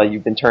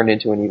 You've been turned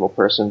into an evil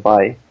person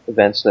by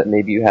events that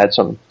maybe you had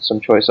some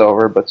choice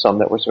over, but some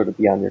that were sort of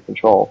beyond your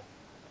control.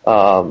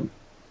 And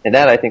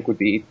that I think would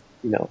be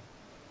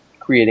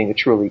creating a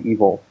truly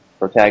evil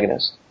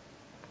protagonist.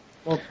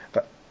 Well,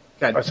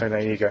 sorry,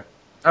 there you go.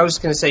 I was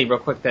just going to say real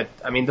quick that,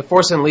 the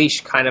Force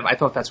Unleashed I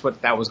thought that's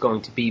what that was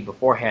going to be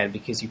beforehand,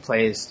 because you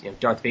play as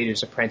Darth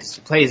Vader's apprentice,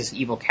 you play as this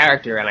evil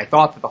character, and I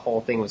thought that the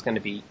whole thing was going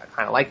to be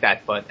kind of like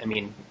that, but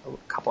a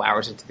couple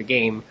hours into the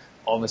game,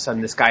 all of a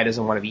sudden this guy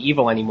doesn't want to be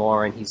evil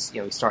anymore, and he's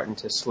starting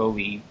to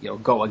slowly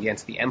go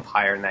against the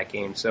Empire in that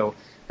game. So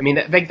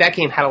that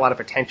game had a lot of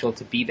potential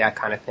to be that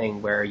kind of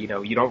thing where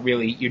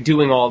you're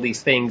doing all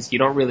these things, you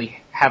don't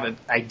really have an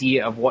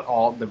idea of what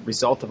all the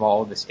result of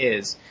all of this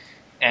is.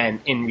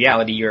 And in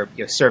reality,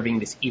 you're serving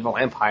this evil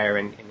empire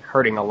and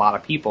hurting a lot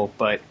of people.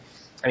 But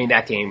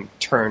that game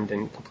turned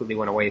and completely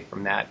went away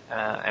from that.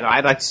 And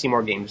I'd like to see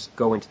more games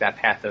go into that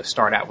path, though.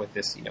 Start out with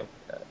this,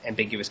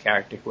 ambiguous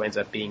character who ends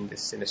up being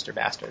this sinister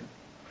bastard.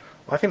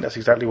 Well, I think that's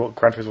exactly what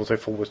Gran Turismo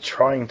 4 was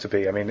trying to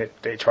be.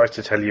 It tries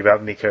to tell you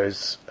about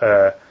Nico's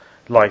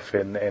life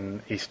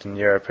in Eastern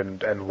Europe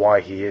and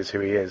why he is who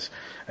he is.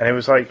 And it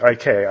was like,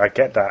 okay, I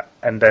get that.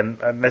 And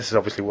this is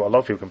obviously what a lot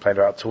of people complained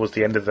about towards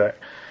the end of the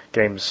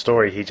game's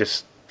story. He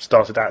just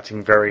started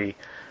acting very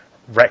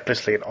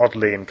recklessly and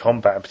oddly in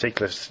combat, in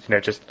particular,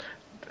 just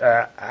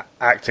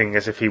acting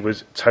as if he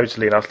was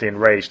totally and utterly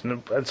enraged.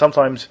 And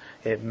sometimes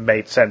it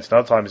made sense, and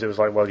other times it was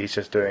like, well, he's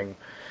just doing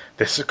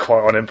this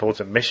quite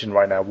unimportant mission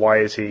right now. Why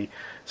is he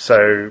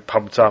so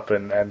pumped up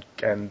and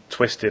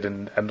twisted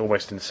and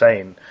almost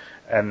insane?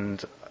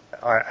 And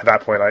at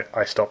that point,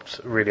 I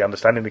stopped really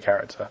understanding the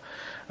character.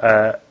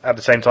 At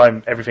the same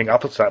time, everything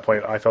up to that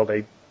point, I felt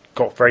they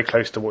got very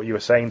close to what you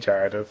were saying,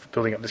 Jared, of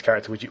building up this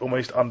character, which you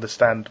almost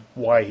understand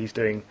why he's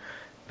doing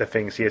the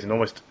things he is, and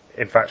almost,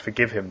 in fact,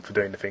 forgive him for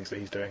doing the things that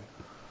he's doing.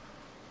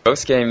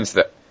 Most games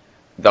that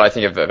I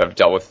think of that have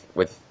dealt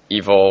with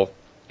evil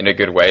in a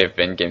good way have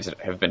been games that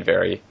have been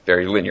very,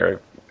 very linear.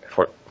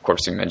 Of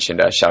course, you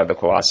mentioned Shadow of the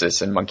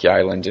Colossus and Monkey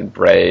Island and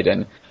Braid,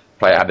 and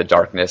probably Add the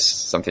Darkness,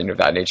 something of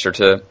that nature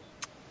to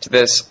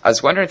this. I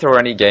was wondering if there were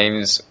any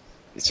games,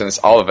 since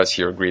all of us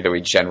here agree that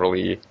we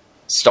generally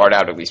start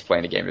out at least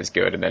playing a game as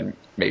good, and then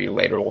maybe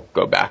later we'll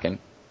go back and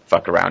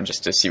fuck around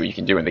just to see what you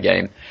can do in the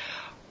game.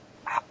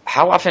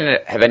 How often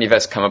have any of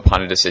us come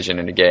upon a decision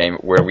in a game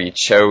where we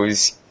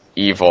chose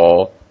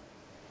evil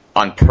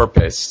on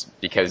purpose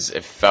because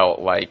it felt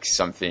like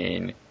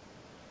something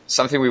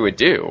we would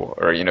do,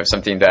 or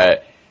something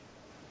that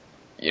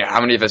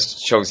how many of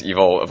us chose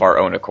evil of our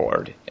own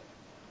accord?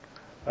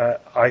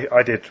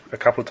 I did a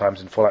couple of times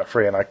in Fallout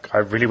 3, and I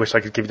really wish I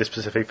could give you the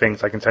specific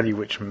things. I can tell you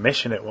which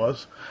mission it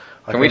was.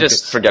 Can we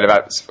just forget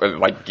about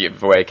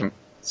give away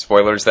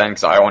spoilers then?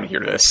 Because I want to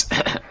hear this.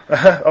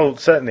 Oh,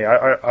 certainly.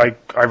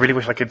 I really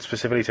wish I could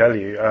specifically tell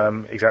you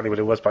exactly what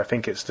it was, but I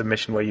think it's the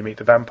mission where you meet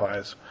the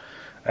vampires.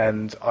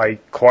 And I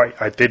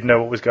did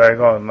know what was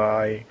going on.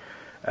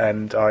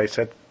 I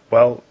said,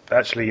 well,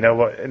 actually, you know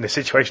what? In this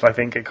situation, I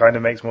think it kind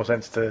of makes more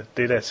sense to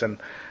do this. And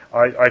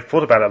I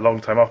thought about it a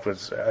long time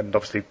afterwards, and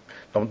obviously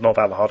not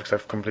that hard because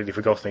I've completely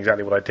forgotten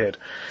exactly what I did.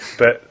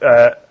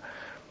 But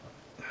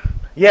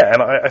yeah,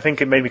 and I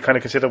think it made me kind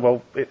of consider,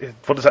 well,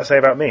 what does that say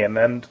about me?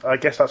 And I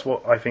guess that's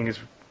what I think is.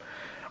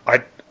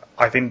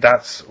 I think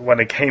that's when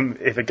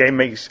if a game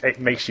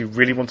makes you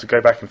really want to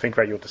go back and think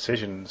about your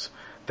decisions,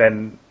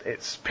 then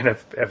it's been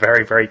a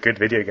very, very good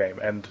video game,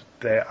 and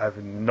there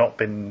have not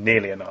been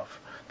nearly enough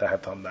that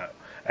have done that.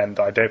 And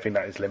I don't think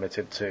that is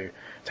limited to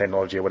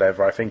technology or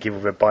whatever. I think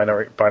even with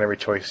a binary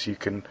choice,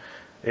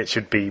 it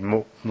should be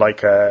more,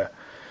 like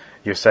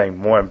you're saying,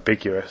 more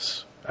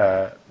ambiguous.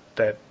 That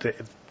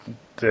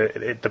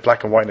the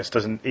black and whiteness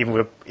doesn't, even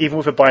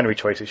with a binary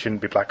choice, it shouldn't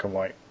be black and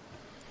white.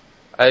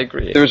 I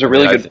agree. There was a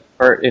really good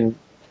part in.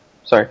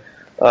 Sorry.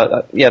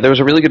 There was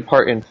a really good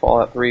part in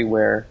Fallout 3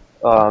 where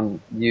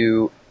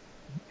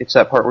it's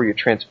that part where you're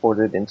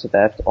transported into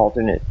that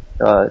alternate,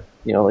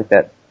 like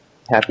that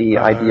happy,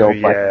 ideal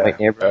black and white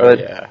neighborhood.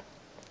 Oh, yeah.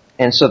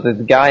 And so the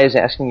guy is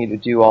asking you to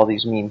do all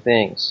these mean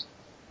things,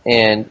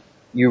 and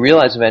you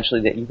realize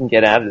eventually that you can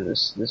get out of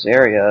this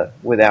area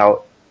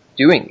without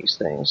doing these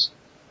things.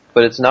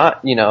 But it's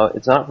not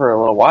for a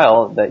little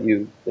while that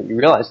you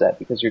realize that,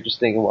 because you're just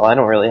thinking, well, I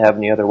don't really have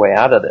any other way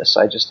out of this.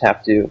 I just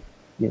have to,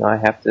 I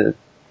have to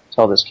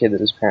tell this kid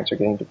that his parents are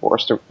getting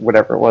divorced or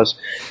whatever it was.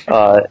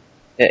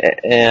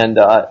 and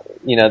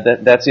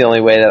that's the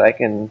only way that I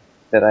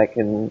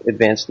can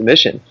advance the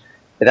mission.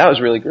 And that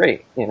was really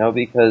great,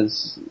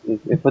 because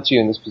it puts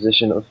you in this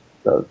position of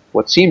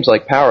what seems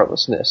like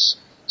powerlessness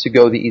to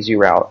go the easy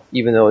route,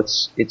 even though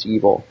it's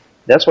evil.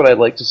 That's what I'd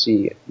like to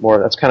see more.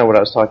 That's kind of what I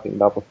was talking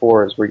about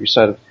before, is where you're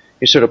sort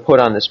of put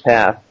on this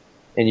path,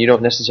 and you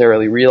don't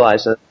necessarily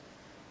realize that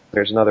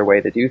there's another way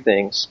to do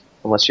things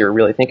unless you're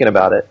really thinking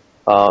about it.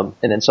 And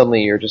then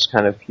suddenly you've just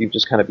kind of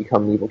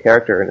become an evil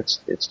character, and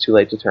it's too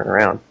late to turn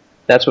around.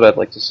 That's what I'd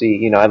like to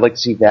see. I'd like to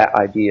see that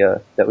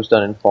idea that was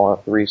done in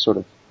Fallout 3 sort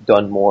of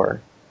done more,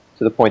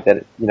 to the point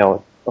that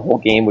the whole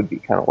game would be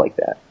kind of like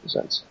that in a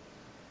sense.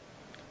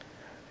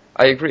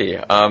 I agree.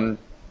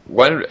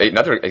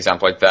 Another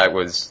example like that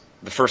was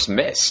the first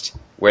Myst,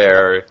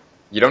 where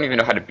you don't even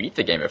know how to beat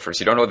the game at first.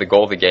 You don't know what the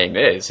goal of the game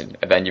is, and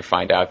then you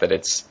find out that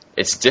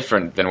it's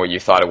different than what you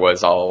thought it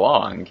was all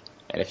along.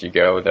 And if you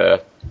go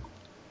the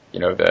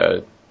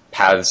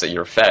paths that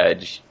you're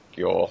fed,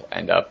 you'll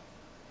end up,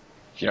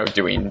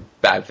 doing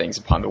bad things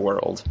upon the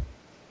world.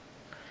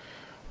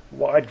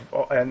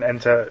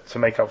 To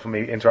make up for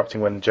me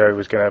interrupting when Joe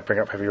was going to bring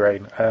up Heavy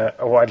Rain,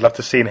 what I'd love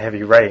to see in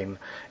Heavy Rain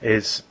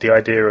is the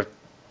idea of,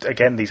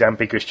 again, these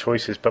ambiguous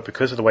choices, but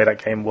because of the way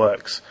that game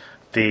works,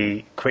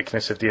 the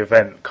quickness of the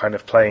event kind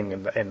of playing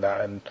in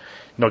that and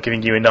not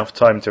giving you enough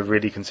time to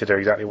really consider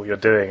exactly what you're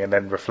doing, and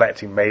then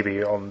reflecting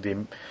maybe on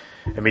the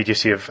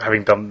immediacy of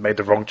having made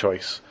the wrong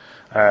choice.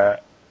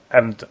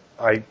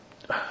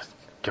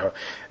 God,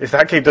 if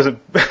that game doesn't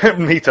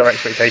meet our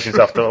expectations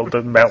after all the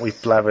amount we've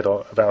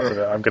blathered about it,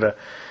 I'm going to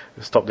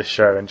stop this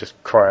show and just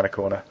cry in a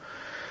corner.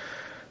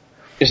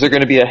 Is there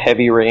going to be a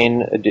Heavy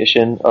Rain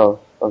edition of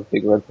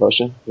Big Red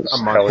Potion?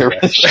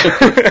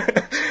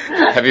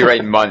 Heavy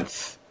Rain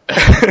month.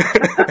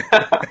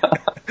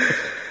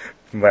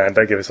 Man,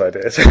 don't give us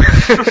ideas.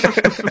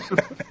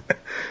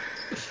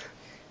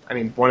 I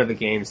mean, one of the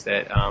games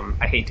that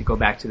I hate to go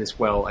back to this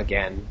well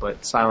again,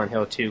 but Silent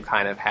Hill 2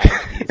 kind of had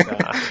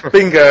these.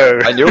 Bingo!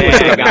 I knew it was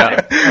going to got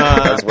it.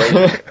 I was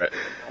waiting for it.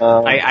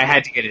 I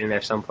had to get it in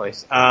there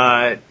someplace. So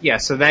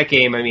that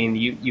game, I mean,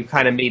 you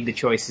kind of made the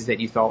choices that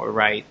you thought were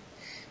right,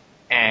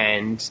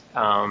 and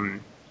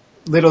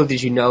little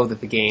did you know that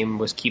the game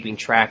was keeping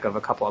track of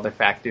a couple other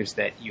factors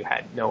that you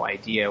had no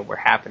idea were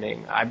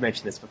happening. I've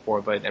mentioned this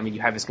before, but I mean,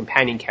 you have this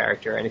companion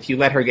character, and if you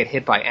let her get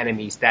hit by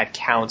enemies, that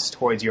counts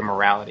towards your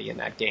morality in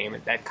that game,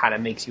 and that kind of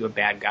makes you a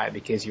bad guy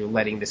because you're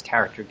letting this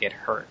character get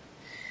hurt.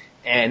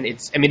 And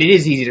it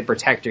is easy to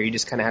protect her. You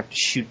just kind of have to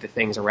shoot the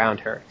things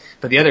around her.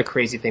 But the other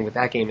crazy thing with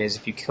that game is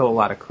if you kill a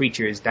lot of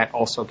creatures, that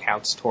also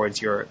counts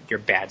towards your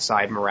bad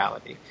side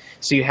morality.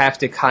 So you have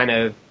to kind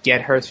of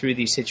get her through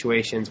these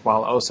situations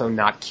while also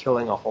not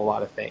killing a whole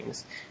lot of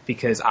things.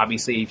 Because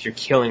obviously if you're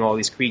killing all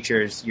these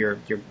creatures, you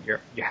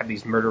have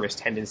these murderous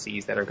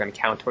tendencies that are going to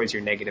count towards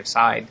your negative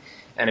side.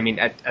 And I mean,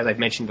 as I've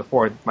mentioned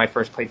before, my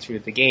first playthrough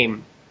of the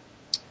game,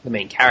 the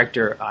main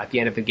character at the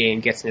end of the game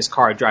gets in his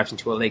car, drives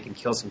into a lake, and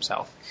kills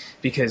himself.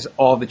 Because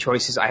all the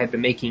choices I had been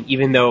making,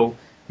 even though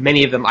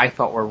many of them I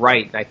thought were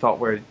right, and I thought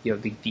were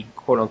the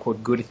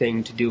quote-unquote good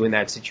thing to do in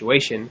that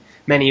situation,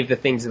 many of the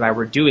things that I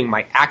were doing,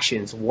 my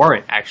actions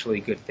weren't actually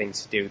good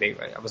things to do.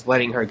 I was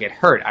letting her get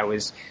hurt.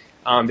 There's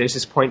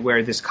this point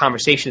where this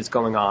conversation is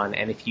going on,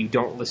 and if you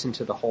don't listen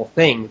to the whole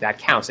thing, that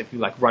counts. If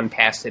you run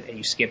past it and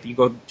you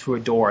go through a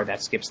door,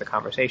 that skips the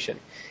conversation.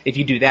 If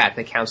you do that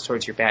counts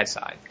towards your bad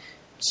side.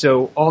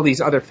 So all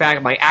these other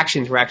my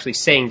actions were actually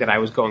saying that I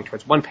was going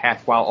towards one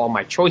path, while all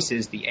my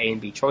choices, the A and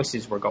B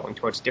choices, were going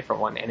towards a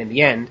different one. And in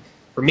the end,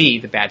 for me,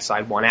 the bad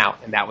side won out,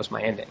 and that was my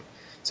ending.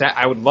 So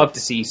I would love to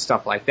see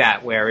stuff like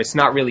that, where it's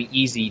not really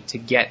easy to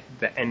get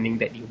the ending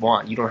that you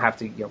want. You don't have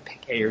to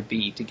pick A or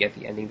B to get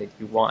the ending that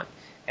you want.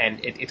 And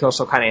it's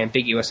also kind of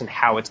ambiguous in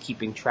how it's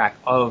keeping track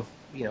of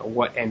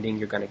what ending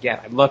you're going to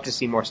get. I'd love to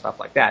see more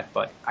stuff like that,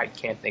 but I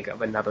can't think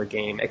of another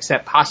game,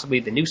 except possibly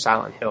the new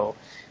Silent Hill,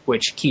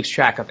 which keeps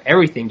track of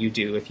everything you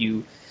do. If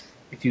you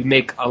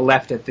make a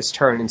left at this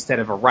turn instead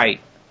of a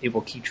right, it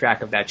will keep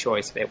track of that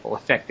choice. It will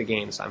affect the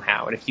game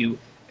somehow. And if you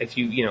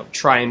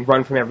try and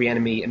run from every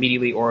enemy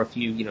immediately, or if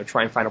you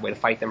try and find a way to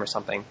fight them or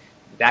something,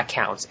 that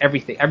counts.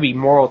 Every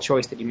moral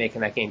choice that you make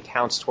in that game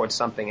counts towards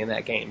something in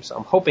that game. So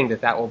I'm hoping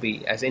that will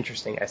be as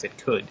interesting as it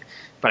could.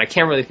 But I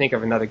can't really think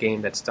of another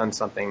game that's done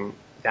something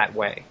that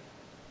way,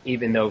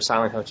 even though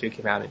Silent Hill 2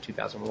 came out in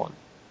 2001.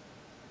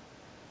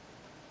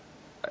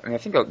 I mean, I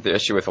think the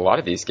issue with a lot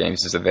of these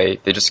games is that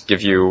they just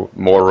give you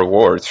more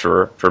rewards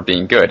for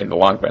being good in the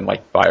long run,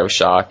 like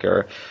BioShock,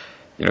 or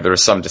there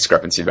was some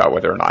discrepancy about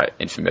whether or not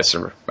Infamous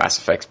or Mass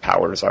Effect's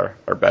powers are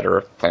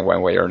better playing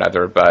one way or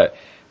another. But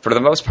for the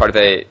most part,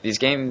 these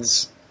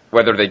games,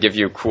 whether they give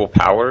you cool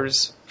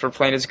powers for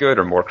playing as good,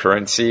 or more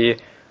currency,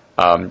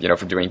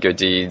 for doing good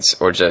deeds,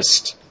 or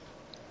just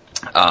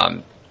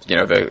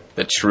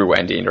the true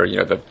ending, or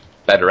the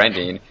better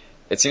ending,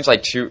 it seems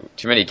like too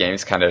many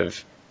games kind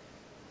of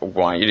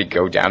want you to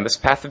go down this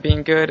path of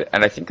being good.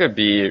 And I think it would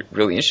be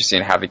really interesting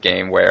to have a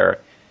game where,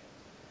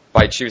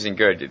 by choosing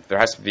good, there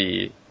has to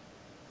be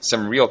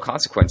some real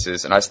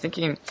consequences. And I was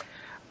thinking,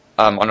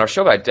 on our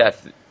show about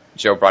death,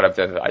 Joe brought up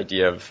the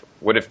idea of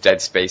what if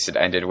Dead Space had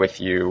ended with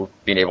you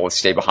being able to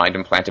stay behind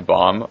and plant a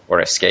bomb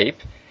or escape?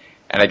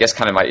 And I guess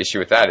kind of my issue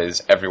with that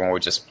is everyone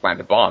would just plant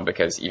a bomb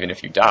because even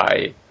if you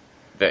die,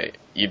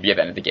 you'd be at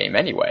the end of the game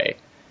anyway.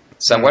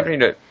 So I'm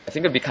wondering, I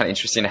think it'd be kind of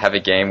interesting to have a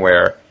game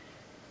where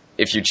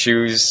if you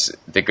choose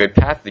the good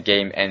path, the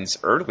game ends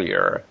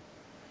earlier,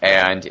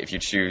 and if you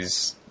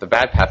choose the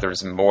bad path,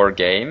 there's more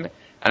game.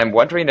 And I'm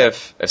wondering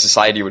if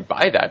society would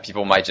buy that.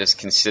 People might just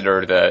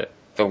consider the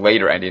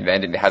later ending, the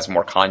ending that has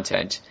more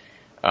content,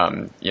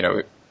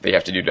 they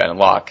have to do to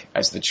unlock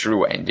as the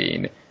true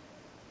ending.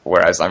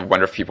 Whereas I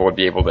wonder if people would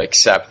be able to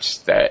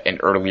accept that an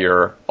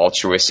earlier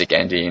altruistic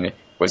ending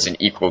was an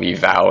equally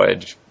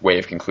valid way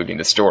of concluding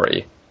the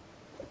story.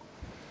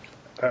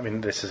 I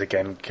mean, this is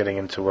again getting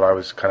into what I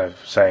was kind of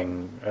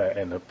saying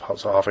in the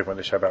halfway point of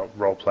the show about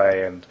role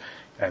play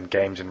and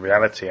games in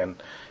reality.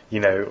 And,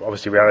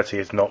 obviously reality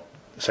is not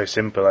so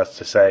simple as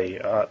to say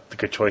the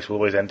good choice will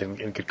always end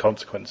in good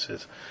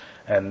consequences.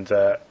 And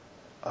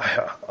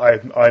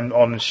I'm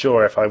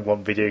unsure if I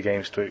want video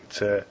games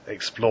to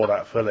explore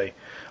that fully.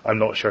 I'm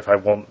not sure if I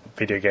want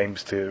video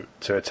games to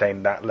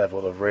attain that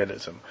level of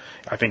realism.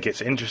 I think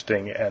it's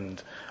interesting,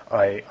 and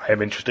I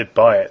am interested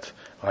by it.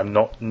 I'm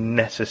not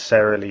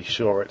necessarily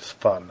sure it's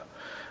fun.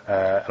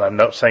 And I'm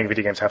not saying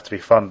video games have to be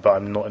fun, but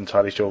I'm not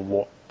entirely sure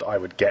what I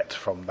would get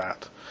from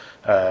that,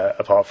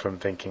 apart from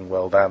thinking,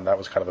 well, damn, that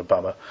was kind of a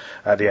bummer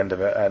at the end of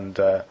it, and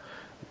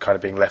kind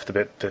of being left a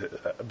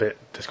bit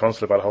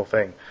disconsolate by the whole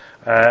thing.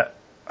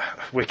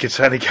 We could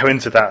certainly go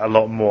into that a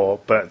lot more,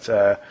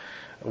 but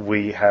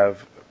we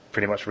have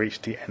pretty much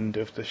reached the end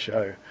of the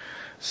show.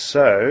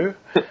 So,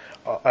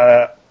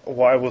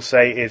 what I will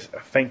say is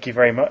thank you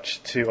very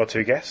much to our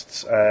two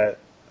guests,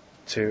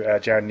 to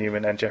Jared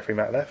Newman and Jeffrey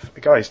Matulef.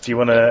 Guys, do you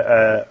want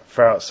to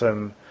throw out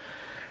some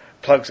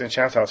plugs and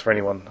shout-outs for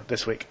anyone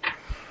this week?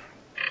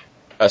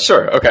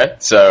 Sure, okay.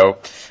 So,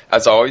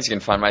 as always, you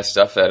can find my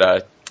stuff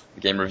at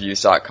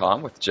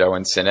GameReviews.com with Joe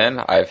and Sinan.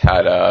 I've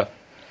had a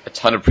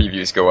ton of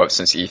previews go up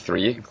since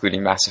E3,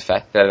 including Mass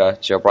Effect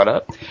that Joe brought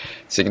up.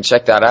 So you can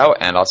check that out,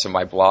 and also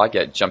my blog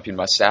at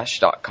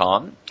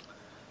jumpingmustache.com.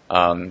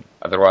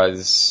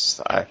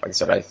 Otherwise, like I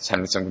said, I had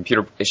some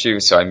computer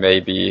issues, so I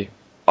may be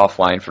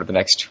offline for the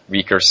next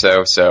week or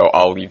so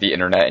I'll leave the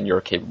internet in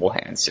your capable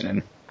hands,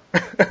 Sinan.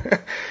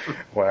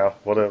 Wow,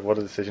 what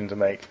a decision to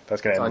make.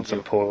 That's going to end in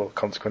some poor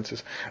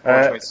consequences.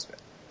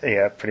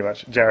 Yeah, pretty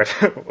much. Jared,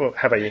 how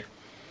about you?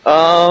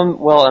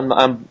 Well,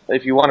 I'm.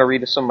 If you want to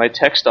read some of my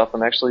tech stuff,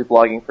 I'm actually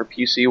blogging for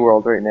PC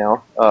World right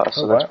now,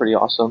 so that's pretty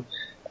awesome.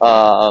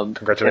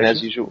 Congratulations! And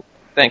as usual,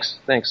 thanks.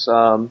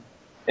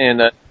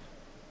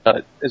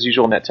 As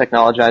usual, Net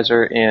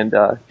Technologizer and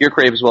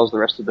GearCrave, as well as the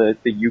rest of the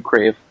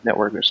UCrave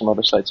network. There's some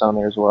other sites on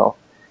there as well.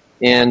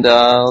 And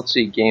let's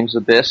see, Games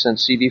Abyss and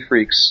CD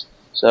Freaks.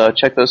 So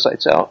check those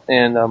sites out.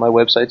 And my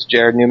website's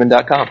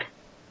jarednewman.com.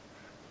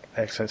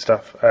 Excellent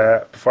stuff.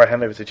 Before I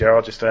hand over to Jared,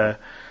 I'll just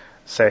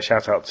say a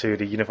shout out to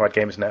the Unified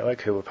Gamers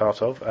Network, who we're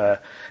part of. They're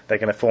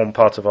going to form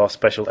part of our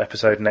special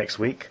episode next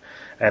week,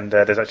 and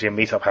there's actually a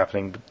meetup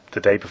happening the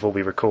day before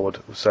we record,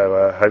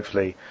 so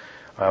hopefully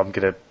I'm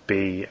going to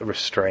be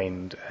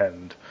restrained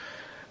and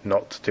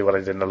not do what I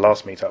did in the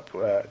last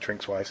meetup,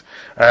 drinks-wise.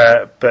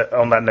 But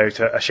on that note,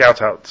 a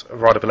shout-out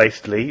rather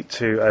belatedly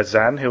to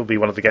Zan, who will be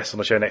one of the guests on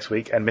the show next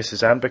week, and Mrs.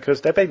 Zan,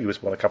 because their baby was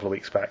born a couple of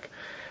weeks back.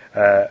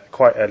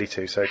 Quite early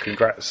too, so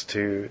congrats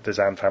to the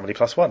Zan family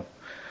 +1.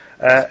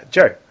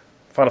 Joe,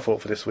 final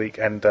thought for this week,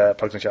 and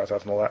plugs and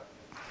shout-outs and all that.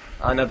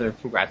 Another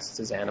congrats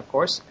to Zan, of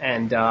course.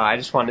 And I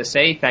just wanted to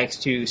say thanks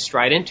to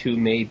Strident, who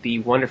made the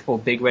wonderful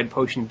Big Red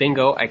Potion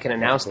Bingo. I can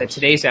announce that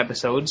today's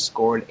episode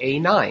scored a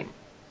 9.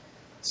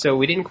 So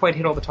we didn't quite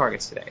hit all the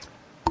targets today.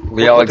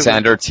 Lee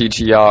Alexander,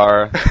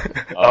 TGR.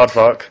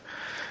 Aardvark.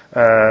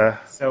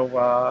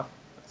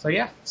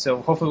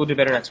 So hopefully we'll do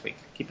better next week.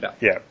 Keep it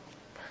up. Yeah.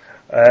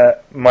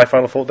 My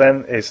final thought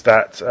then is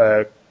that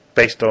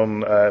based on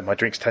my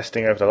drinks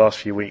testing over the last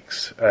few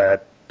weeks,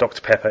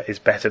 Dr. Pepper is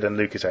better than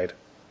Lucozade,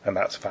 and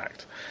that's a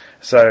fact.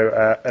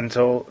 So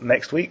until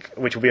next week,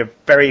 which will be a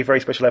very, very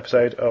special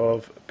episode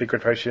of Big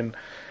Red Potion,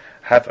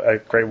 have a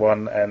great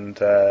one, and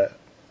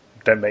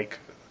don't make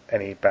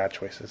any bad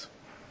choices.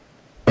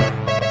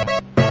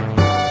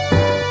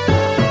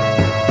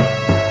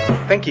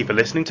 Thank you for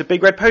listening to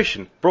Big Red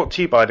Potion, brought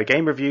to you by the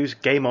Game Reviews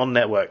Game On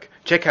Network.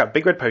 Check out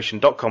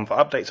BigRedPotion.com for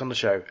updates on the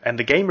show, and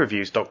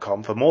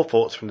TheGameReviews.com for more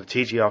thoughts from the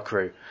TGR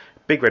crew.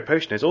 Big Red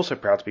Potion is also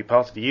proud to be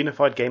part of the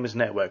Unified Gamers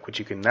Network, which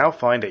you can now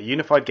find at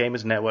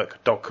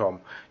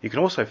UnifiedGamersNetwork.com. You can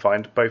also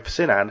find both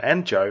Sinan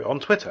and Joe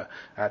on Twitter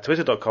at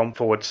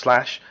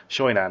twitter.com/Shoinan,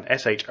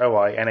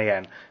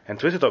 SHOINAN, and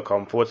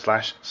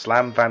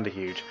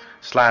twitter.com/SlamVanderhuge,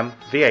 Slam,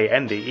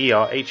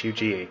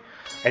 VANDERHUGE.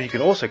 And you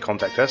can also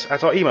contact us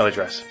at our email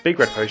address,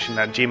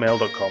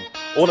 bigredpotion@gmail.com.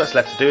 All that's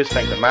left to do is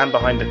thank the man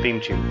behind the theme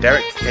tune,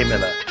 Derek K.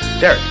 Miller.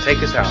 Derek,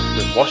 take us out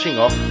with Washing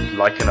Off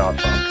Like an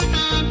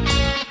Aardvark.